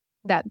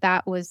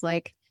was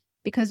like,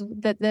 because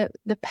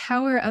the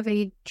power of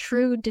a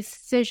true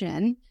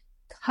decision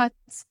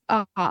cuts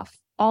off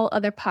all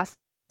other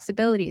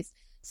possibilities.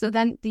 So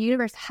then the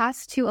universe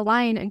has to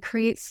align and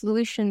create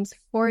solutions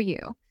for you.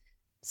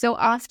 So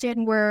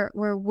often we're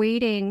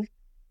waiting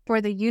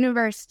for the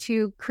universe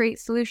to create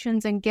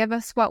solutions and give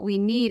us what we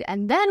need,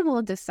 and then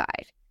we'll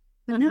decide.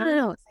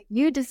 No. It's like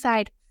you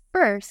decide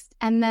first,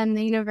 and then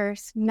the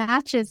universe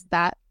matches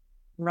that.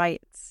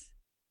 Right.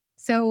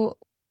 So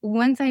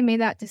once I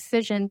made that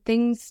decision,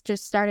 things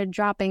just started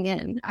dropping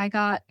in. I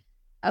got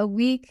a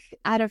week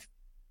at a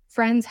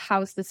friend's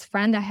house, this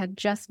friend I had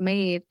just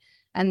made,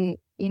 and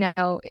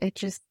it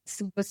just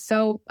was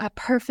so a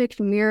perfect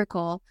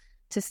miracle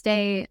to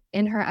stay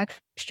in her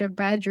extra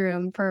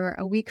bedroom for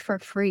a week for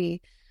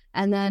free.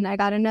 And then I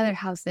got another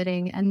house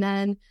sitting, and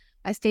then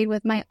I stayed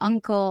with my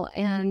uncle,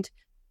 and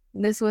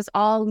this was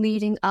all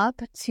leading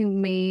up to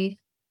me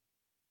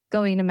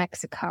going to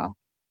Mexico,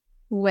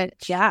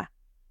 which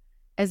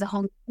is a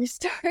whole new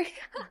story.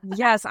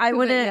 Yes, I'm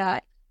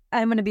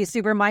going to be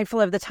super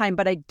mindful of the time,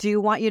 but I do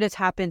want you to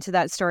tap into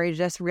that story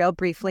just real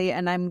briefly,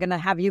 and I'm going to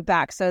have you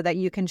back so that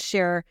you can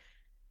share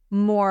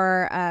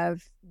more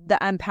of the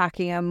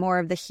unpacking and more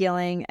of the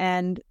healing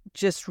and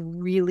just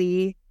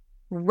really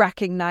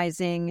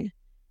recognizing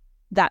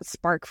that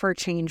spark for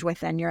change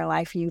within your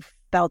life. You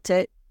felt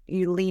it,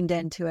 you leaned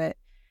into it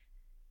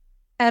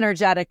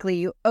energetically,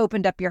 you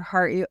opened up your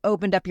heart, you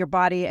opened up your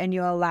body, and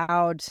you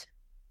allowed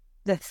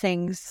the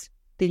things,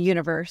 the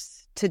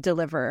universe, to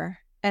deliver.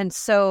 And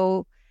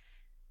so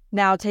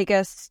now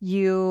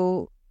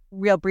you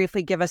real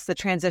briefly give us the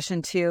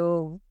transition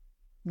to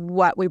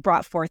what we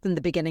brought forth in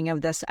the beginning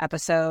of this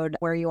episode,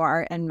 where you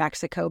are in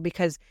Mexico,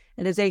 because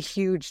it is a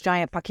huge,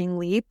 giant fucking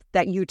leap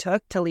that you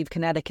took to leave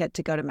Connecticut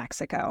to go to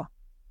Mexico.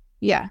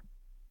 Yeah.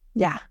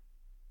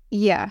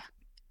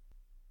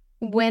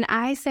 When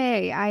I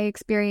say I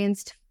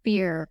experienced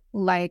fear,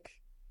 like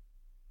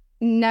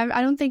never,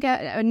 I don't think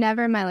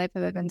never in my life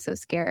have I been so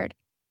scared.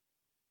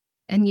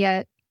 And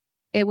yet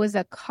it was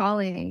a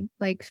calling,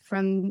 like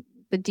from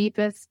the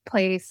deepest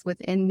place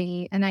within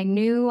me. And I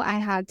knew I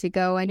had to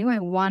go. I knew I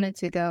wanted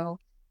to go.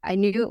 I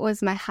knew it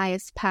was my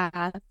highest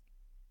path.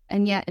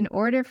 And yet in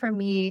order for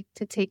me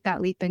to take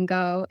that leap and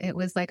go, it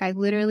was like I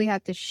literally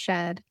had to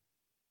shed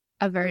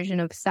a version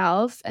of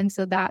self. And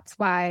so that's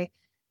why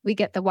we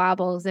get the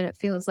wobbles and it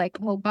feels like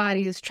the whole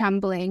body is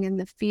trembling and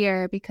the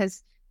fear,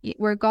 because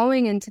we're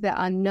going into the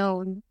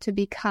unknown to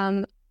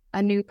become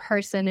a new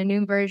person, a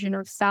new version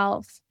of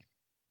self.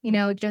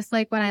 Just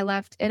like when I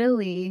left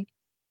Italy,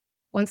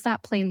 once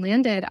that plane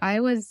landed,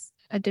 I was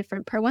a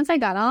different person. Once I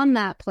got on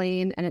that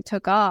plane and it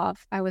took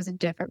off, I was a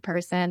different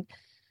person.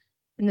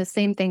 And the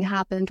same thing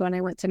happened when I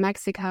went to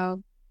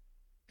Mexico.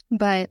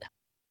 But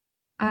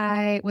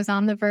I was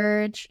on the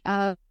verge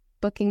of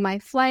booking my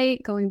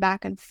flight, going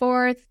back and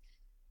forth,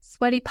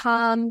 sweaty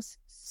palms,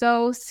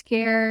 so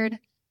scared,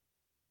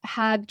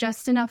 had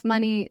just enough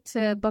money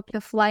to book the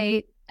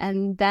flight.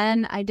 And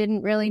then I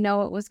didn't really know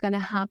what was going to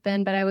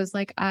happen, but I was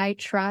like, I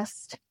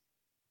trust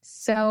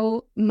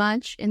so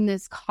much in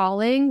this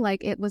calling.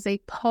 Like it was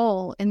a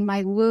pull in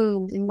my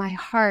womb, in my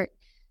heart.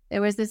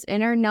 There was this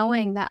inner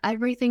knowing that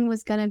everything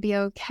was going to be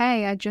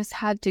okay. I just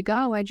had to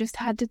go. I just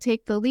had to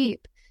take the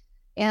leap.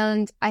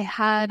 And I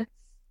had,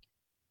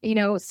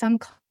 some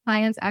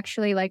clients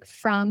actually, like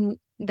from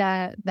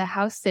the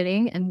house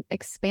sitting and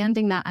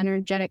expanding that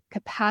energetic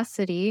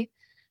capacity.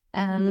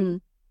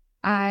 And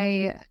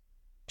I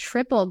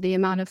tripled the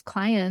amount of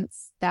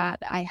clients that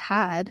I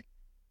had.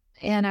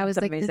 And I was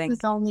like, amazing. This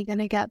is only going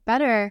to get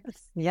better.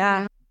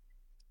 Yeah.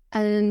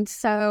 And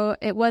so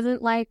it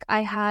wasn't like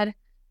I had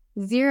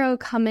zero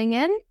coming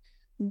in,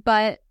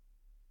 but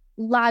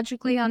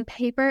logically on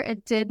paper,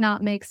 it did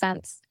not make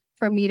sense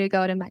for me to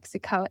go to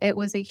Mexico. It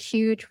was a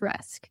huge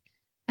risk.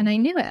 And I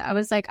knew it. I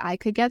was like, I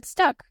could get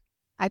stuck.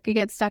 I could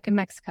get stuck in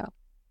Mexico.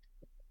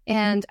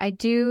 And I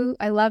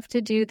love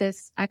to do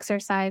this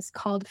exercise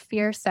called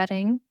Fear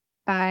Setting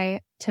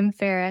by Tim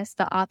Ferriss,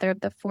 the author of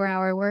the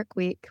 4-Hour Work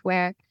Week,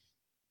 where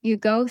you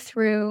go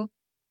through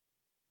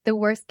the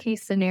worst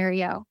case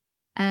scenario.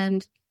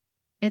 And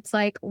it's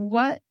like,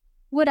 what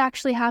would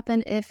actually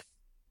happen if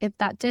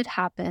that did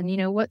happen?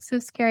 What's so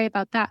scary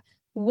about that?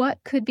 What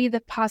could be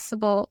the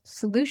possible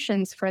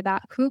solutions for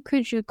that? Who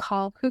could you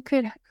call? Who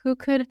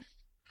could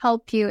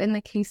help you in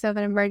the case of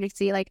an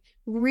emergency. Like,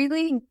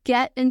 really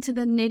get into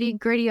the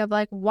nitty-gritty of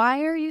like,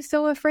 why are you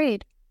so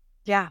afraid?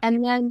 Yeah.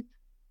 And then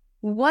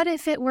what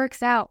if it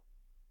works out?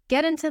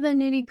 Get into the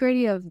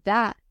nitty-gritty of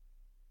that.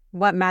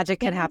 What magic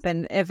can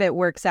happen if it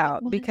works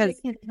out? Because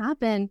it can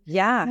happen.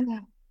 Yeah.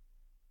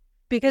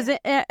 Because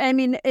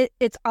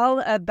it's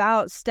all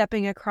about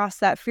stepping across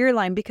that fear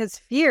line, because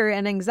fear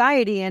and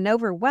anxiety and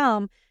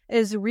overwhelm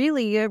is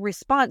really a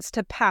response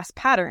to past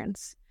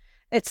patterns.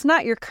 It's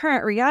not your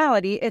current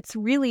reality. It's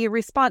really a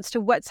response to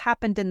what's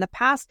happened in the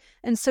past.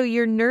 And so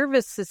your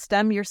nervous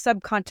system, your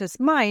subconscious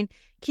mind,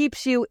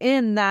 keeps you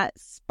in that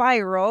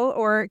spiral,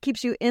 or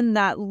keeps you in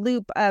that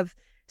loop of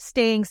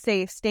staying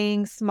safe,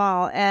 staying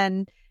small,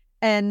 and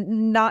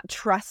not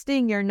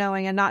trusting your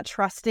knowing, and not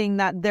trusting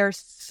that there's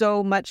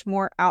so much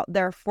more out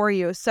there for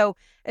you. So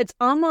it's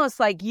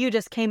almost like you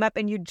just came up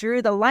and you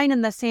drew the line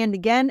in the sand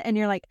again, and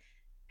you're like,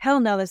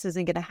 hell no, this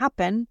isn't going to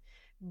happen,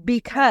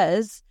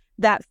 because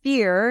that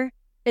fear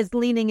is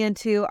leaning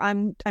into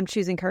I'm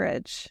choosing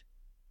courage.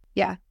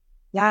 Yeah.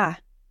 Yeah.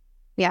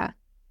 Yeah.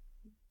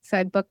 So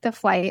I booked a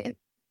flight,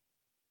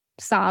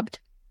 sobbed.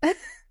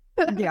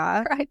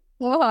 Yeah. Cried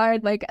so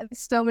hard, like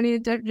so many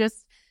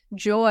just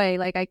joy.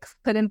 Like I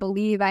couldn't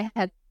believe I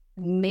had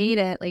made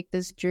it, like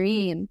this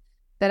dream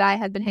that I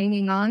had been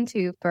hanging on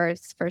to for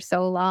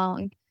so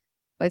long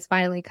was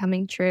finally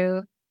coming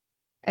true.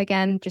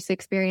 Again, just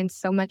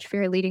experienced so much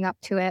fear leading up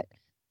to it.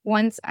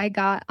 Once I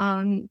got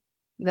on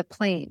the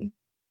plane,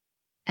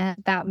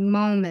 at that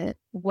moment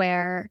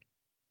where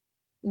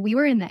we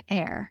were in the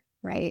air,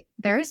 right?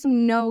 There's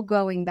no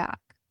going back.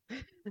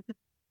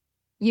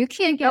 You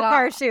can't get off.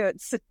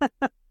 Parachutes.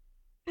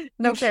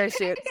 No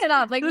parachutes. Get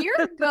off. Like,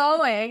 you're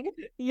going.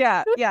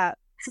 Yeah. Yeah.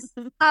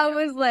 I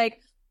was like,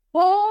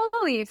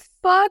 holy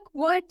fuck,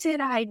 what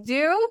did I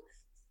do?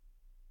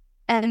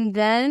 And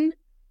then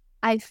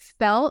I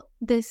felt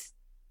this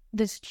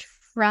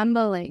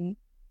trembling,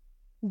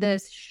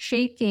 this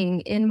shaking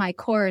in my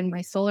core, in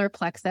my solar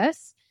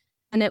plexus.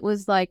 And it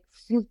was like,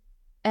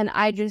 and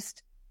I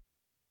don't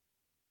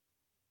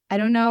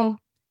know,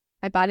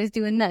 my body's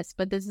doing this,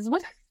 but this is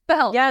what I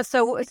felt. Yeah.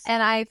 So,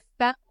 and I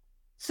felt.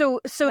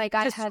 So like,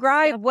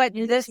 describe what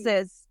this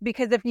is,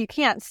 because if you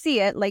can't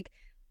see it, like,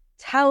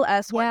 tell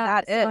us what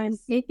that is. So I'm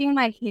taking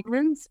my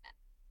hands,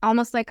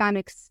 almost like I'm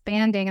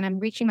expanding, and I'm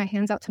reaching my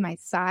hands out to my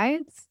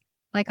sides,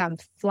 like I'm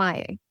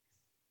flying.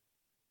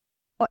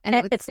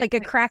 And it's like a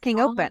cracking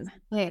open.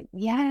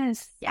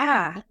 Yes.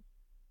 Yeah.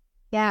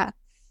 Yeah.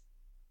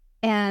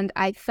 And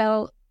I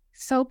felt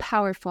so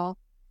powerful.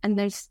 And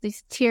there's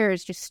these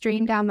tears just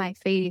streamed down my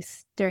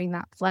face during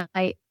that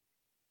flight.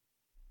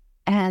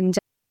 And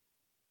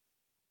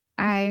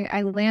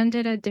I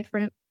landed a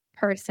different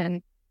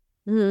person.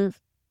 Mm-hmm.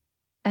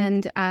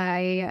 And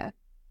I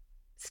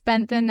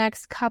spent the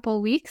next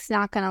couple weeks,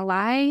 not gonna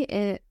lie,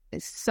 it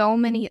is so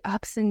many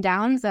ups and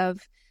downs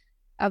of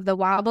the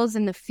wobbles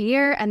and the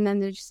fear, and then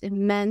there's just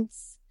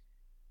immense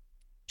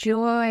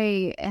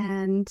joy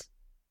and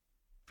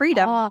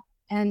freedom.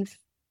 And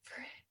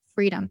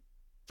freedom.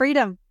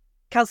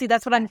 Kelsey,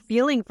 that's what I'm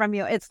feeling from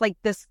you. It's like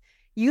this,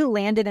 you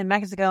landed in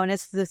Mexico, and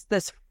it's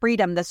this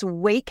freedom, this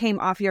weight came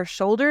off your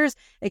shoulders.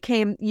 It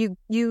came, you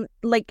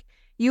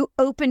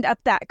opened up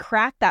that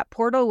crack, that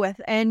portal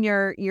within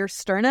your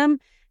sternum,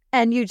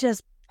 and you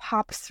just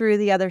popped through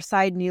the other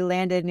side, and you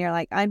landed, and you're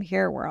like, I'm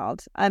here,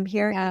 world. I'm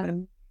here. Yeah.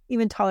 I'm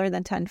even taller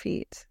than 10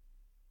 feet.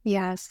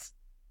 Yes.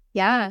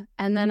 Yeah.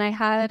 And then I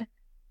had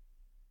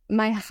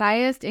my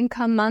highest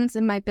income months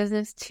in my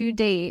business to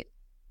date.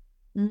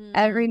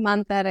 Every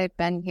month that I've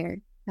been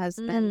here has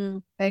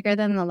been bigger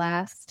than the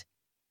last.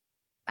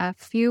 A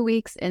few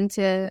weeks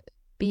into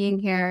being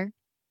here,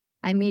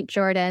 I meet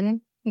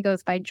Jordan. He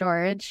goes by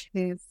George,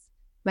 who's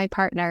my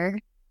partner.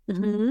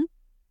 Mm-hmm.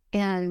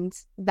 And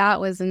that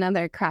was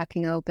another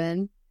cracking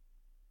open.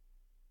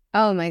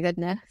 Oh my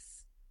goodness.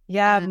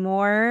 Yeah,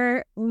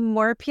 more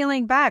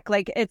peeling back.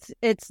 Like,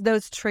 it's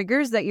those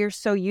triggers that you're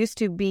so used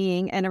to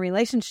being in a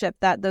relationship,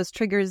 that those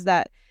triggers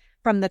that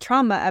from the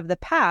trauma of the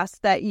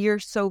past that you're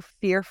so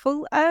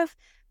fearful of,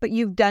 but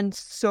you've done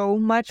so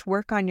much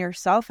work on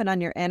yourself and on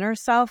your inner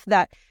self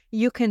that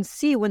you can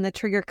see when the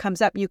trigger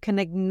comes up, you can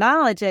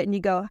acknowledge it, and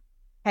you go,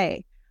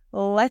 hey,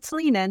 let's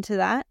lean into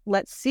that.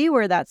 Let's see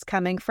where that's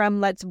coming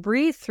from. Let's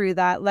breathe through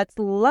that. Let's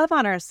love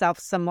on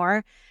ourselves some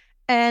more,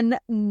 and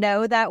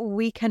know that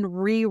we can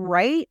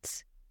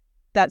rewrite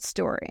that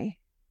story.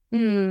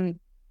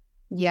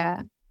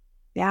 Yeah.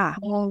 Yeah.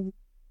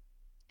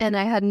 And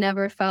I had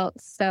never felt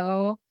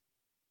so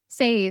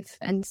safe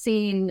and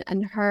seen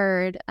and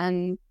heard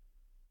and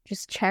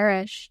just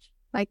cherished,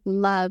 like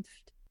loved.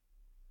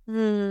 That's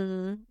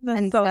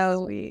and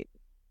so sweet.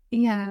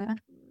 Yeah.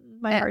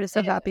 My heart is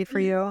so happy for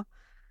you.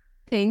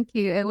 Thank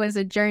you. It was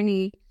a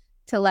journey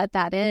to let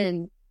that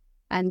in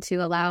and to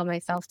allow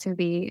myself to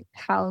be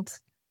held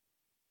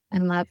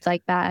and loved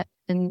like that.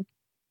 And it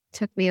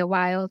took me a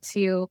while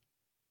to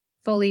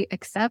fully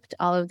accept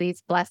all of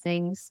these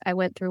blessings. I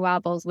went through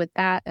wobbles with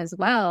that as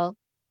well,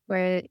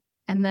 and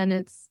then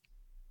it's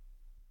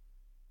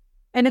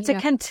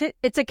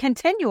a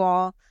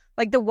continual,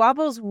 Like the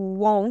wobbles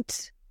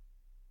won't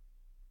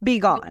be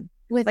gone.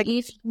 With like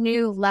each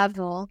new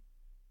level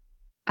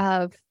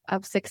of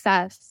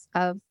success,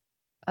 of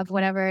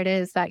whatever it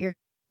is that you're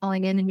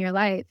falling in your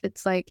life,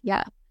 it's like,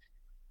 yeah,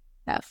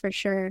 for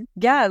sure.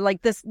 Yeah,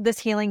 like this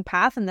healing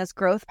path and this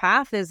growth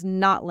path is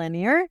not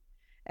linear.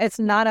 It's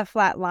not a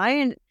flat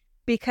line,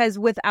 because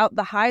without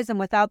the highs and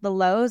without the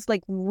lows,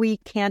 like we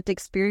can't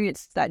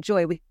experience that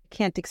joy. We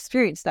can't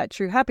experience that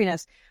true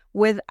happiness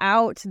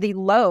without the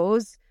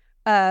lows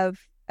of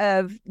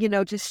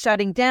just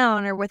shutting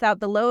down, or without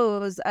the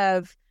lows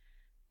of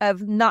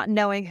not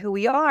knowing who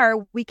we are.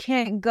 We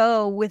can't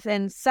go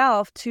within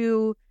self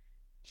to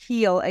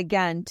heal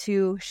again,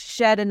 to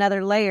shed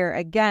another layer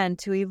again,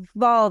 to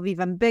evolve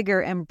even bigger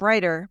and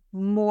brighter,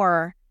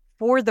 more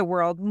for the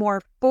world,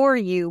 more for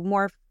you,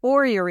 more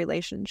for your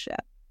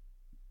relationship.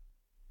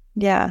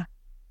 Yeah.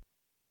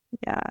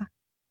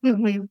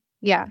 Mm-hmm.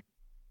 Yeah.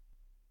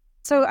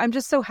 So I'm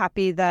just so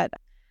happy that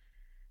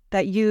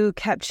you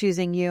kept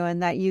choosing you,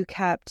 and that you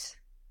kept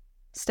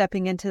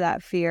stepping into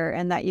that fear,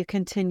 and that you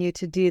continue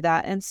to do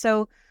that. And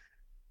so,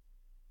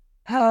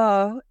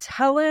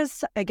 tell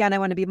us again. I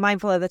want to be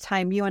mindful of the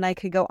time. You and I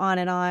could go on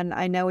and on.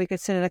 I know we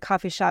could sit in a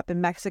coffee shop in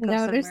Mexico.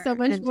 No, there's so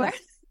much more.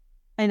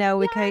 I know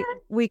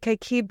we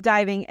could keep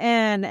diving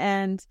in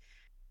and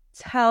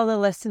tell the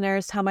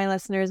listeners, tell my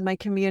listeners, my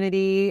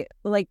community,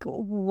 like,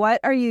 what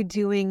are you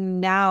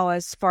doing now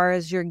as far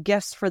as your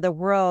gifts for the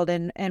world,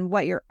 and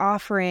what you're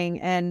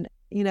offering, and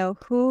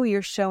who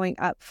you're showing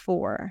up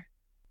for.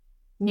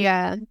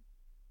 Yeah.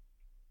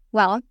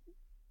 Well,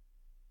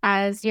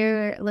 as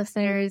your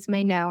listeners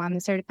may know, I'm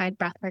a certified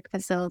breathwork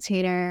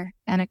facilitator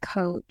and a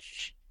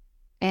coach.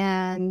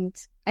 And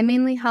I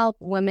mainly help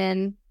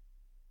women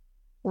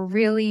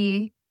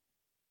really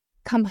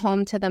come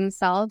home to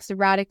themselves,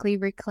 radically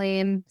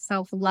reclaim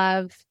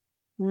self-love,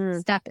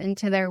 step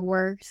into their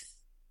worth,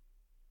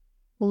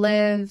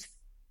 live.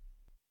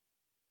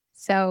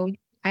 So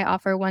I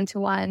offer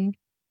one-to-one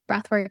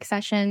breathwork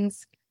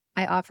sessions.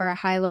 I offer a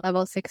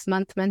high-level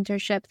 6-month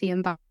mentorship, the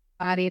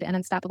Embodied and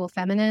Unstoppable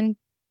Feminine,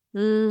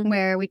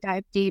 where we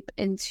dive deep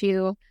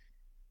into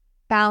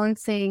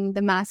balancing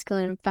the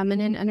masculine and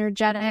feminine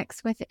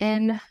energetics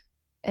within.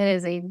 It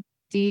is a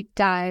deep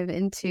dive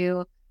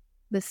into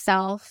the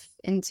self,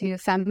 into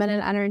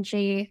feminine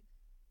energy,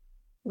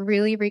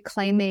 really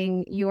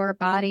reclaiming your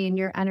body and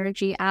your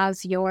energy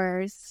as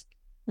yours,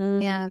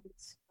 and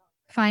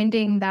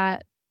finding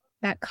that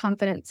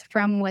confidence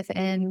from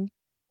within,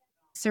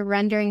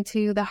 surrendering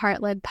to the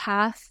heart-led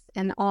path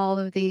and all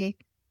of the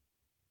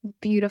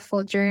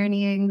beautiful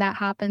journeying that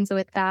happens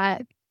with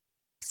that.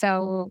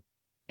 So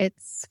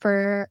it's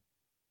for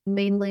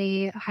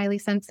mainly highly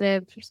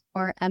sensitive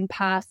or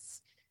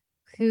empaths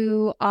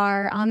who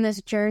are on this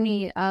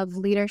journey of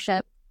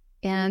leadership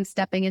and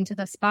stepping into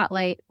the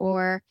spotlight,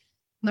 or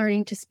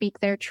learning to speak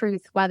their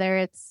truth, whether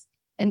it's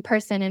in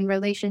person, in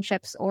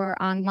relationships,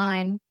 or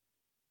online.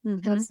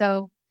 And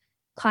so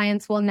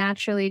clients will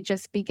naturally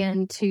just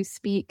begin to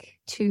speak,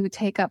 to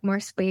take up more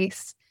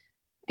space,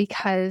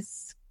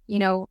 because,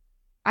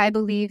 I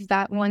believe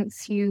that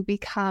once you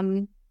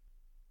become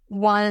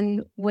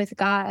one with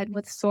God,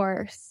 with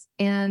Source,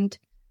 and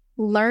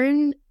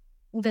learn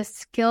the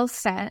skill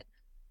set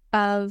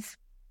of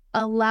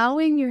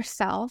allowing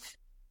yourself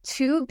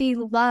to be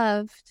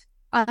loved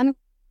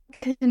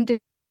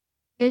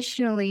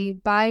unconditionally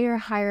by your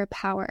higher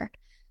power.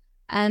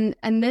 And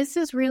this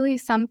is really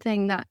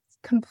something that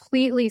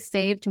completely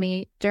saved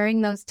me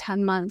during those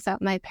 10 months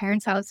at my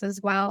parents' house as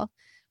well,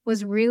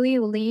 was really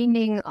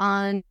leaning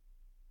on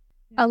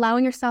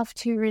allowing yourself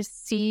to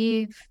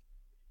receive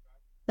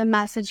the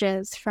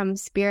messages from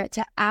Spirit,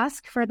 to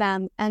ask for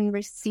them and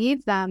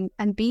receive them,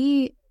 and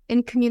be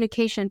in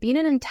communication, be in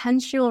an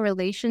intentional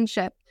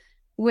relationship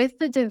with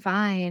the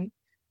divine,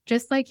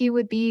 just like you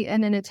would be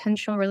in an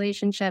intentional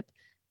relationship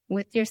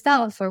with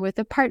yourself, or with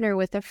a partner,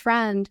 with a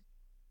friend.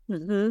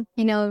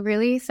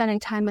 Really setting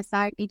time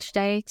aside each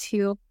day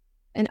to,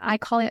 and I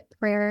call it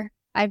prayer.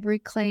 I've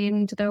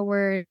reclaimed the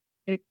word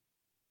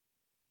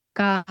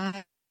God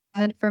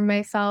for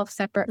myself,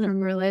 separate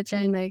from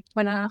religion. I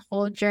went on a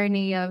whole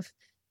journey of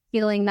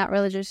healing that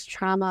religious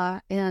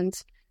trauma, and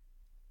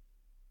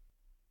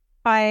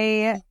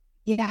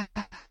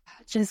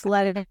just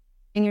letting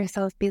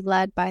yourself be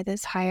led by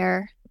this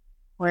higher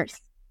force.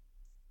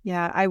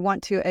 Yeah, I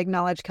want to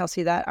acknowledge,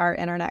 Kelsey, that our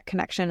internet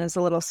connection is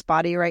a little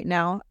spotty right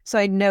now. So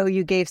I know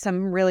you gave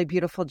some really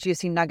beautiful,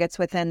 juicy nuggets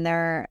within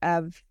there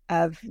of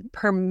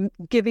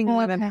giving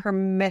women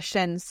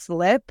permission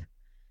slip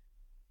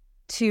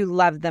to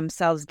love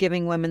themselves,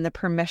 giving women the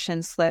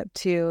permission slip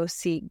to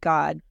seek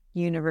God,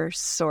 universe,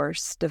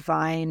 source,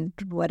 divine,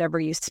 whatever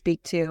you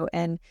speak to.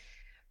 And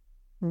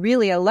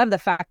really, I love the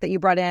fact that you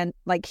brought in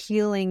like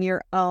healing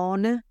your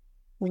own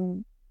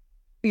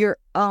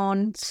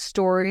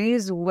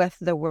stories with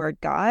the word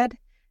God,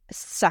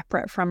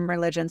 separate from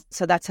religion.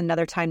 So that's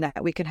another time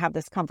that we can have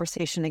this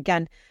conversation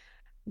again.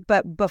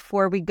 But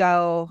before we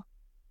go,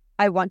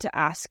 I want to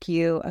ask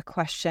you a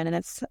question, and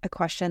it's a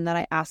question that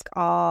I ask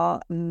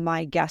all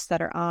my guests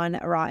that are on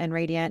Raw and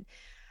Radiant.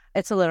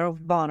 It's a little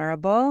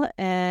vulnerable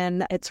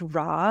and it's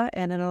raw,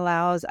 and it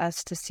allows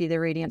us to see the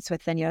radiance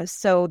within you.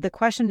 So the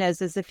question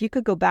is if you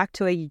could go back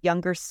to a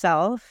younger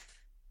self,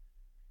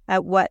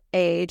 at what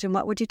age, and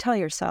what would you tell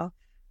yourself?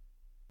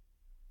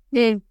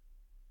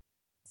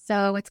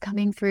 So what's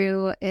coming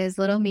through is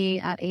little me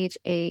at age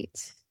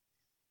 8.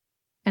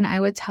 And I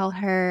would tell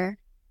her,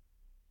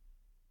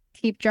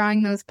 keep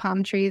drawing those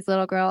palm trees,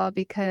 little girl,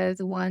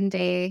 because one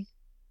day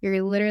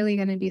you're literally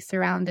going to be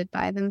surrounded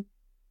by them.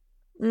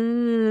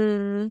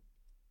 Ooh,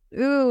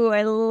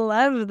 I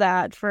love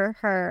that for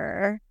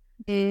her.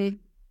 Thank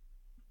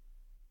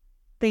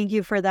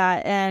you for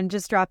that. And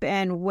just drop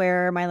in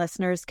where my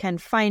listeners can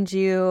find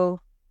you,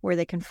 where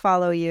they can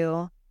follow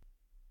you.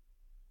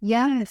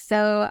 Yeah,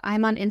 so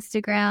I'm on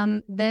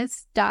Instagram.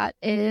 This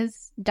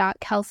is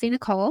Kelsey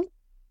Nicole.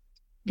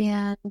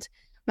 And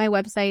my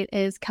website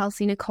is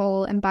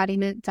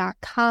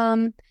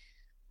kelseynicoleembodiment.com.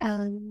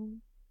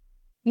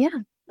 Yeah,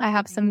 I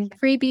have some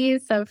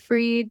freebies, so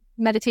free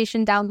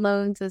meditation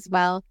downloads as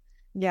well.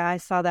 Yeah, I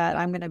saw that.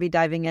 I'm going to be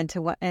diving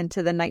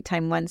into the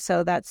nighttime one.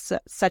 So that's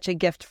such a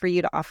gift for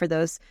you to offer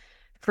those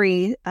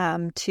free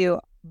to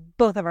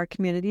both of our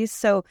communities.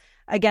 So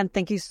again,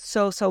 thank you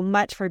so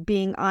much for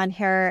being on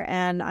here.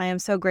 And I am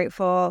so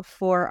grateful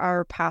for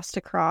our paths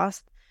to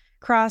cross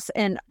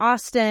in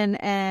Austin,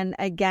 and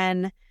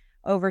again,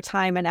 over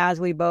time, and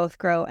as we both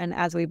grow and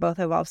as we both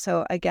evolve.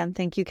 So again,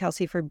 thank you,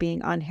 Kelsey, for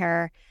being on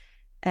here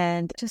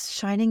and just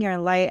shining your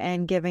light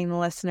and giving the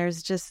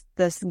listeners just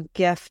this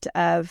gift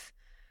of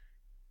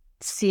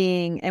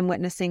seeing and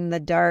witnessing the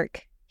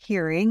dark,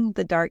 hearing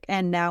the dark,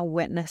 and now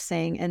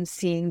witnessing and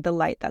seeing the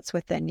light that's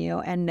within you,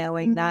 and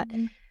knowing that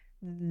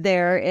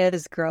there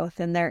is growth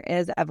and there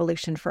is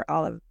evolution for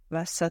all of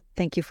us. So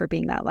thank you for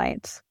being that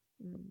light.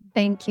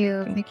 Thank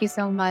you. Thank you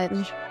so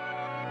much.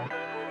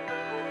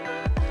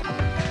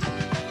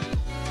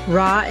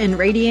 Raw and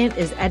Radiant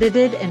is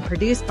edited and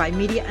produced by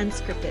Media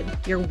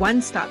Unscripted, your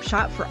one-stop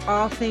shop for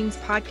all things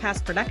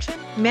podcast production,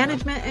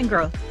 management, and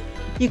growth.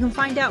 You can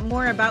find out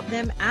more about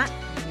them at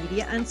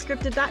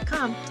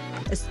MediaUnscripted.com,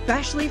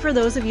 especially for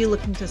those of you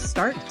looking to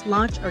start,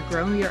 launch, or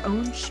grow your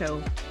own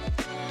show.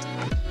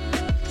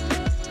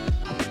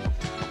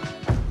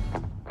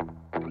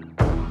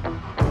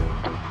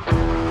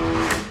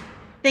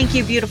 Thank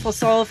you, beautiful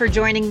soul, for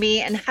joining me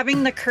and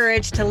having the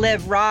courage to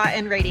live raw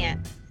and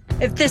radiant.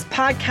 If this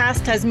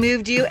podcast has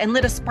moved you and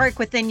lit a spark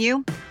within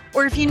you,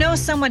 or if you know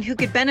someone who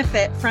could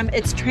benefit from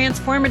its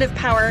transformative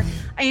power,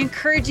 I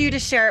encourage you to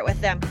share it with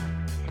them.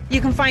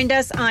 You can find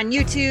us on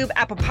YouTube,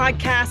 Apple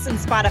Podcasts, and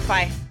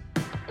Spotify.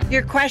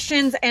 Your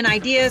questions and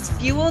ideas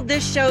fuel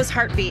this show's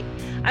heartbeat.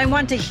 I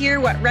want to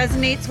hear what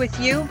resonates with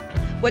you,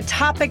 what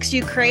topics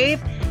you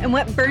crave, and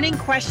what burning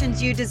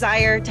questions you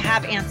desire to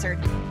have answered.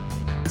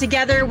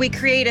 Together, we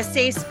create a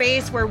safe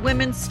space where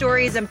women's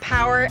stories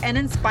empower and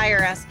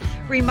inspire us,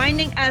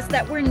 reminding us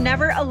that we're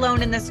never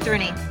alone in this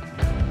journey.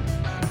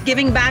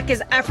 Giving back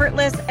is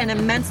effortless and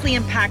immensely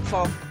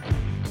impactful.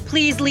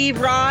 Please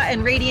leave Raw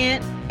and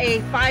Radiant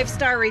a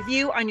 5-star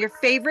review on your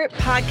favorite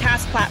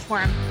podcast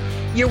platform.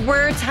 Your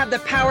words have the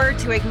power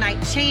to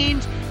ignite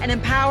change and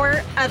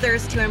empower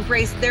others to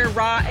embrace their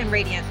raw and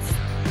radiance.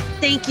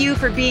 Thank you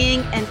for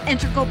being an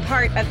integral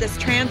part of this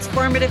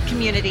transformative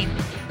community.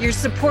 Your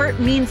support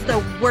means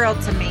the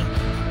world to me.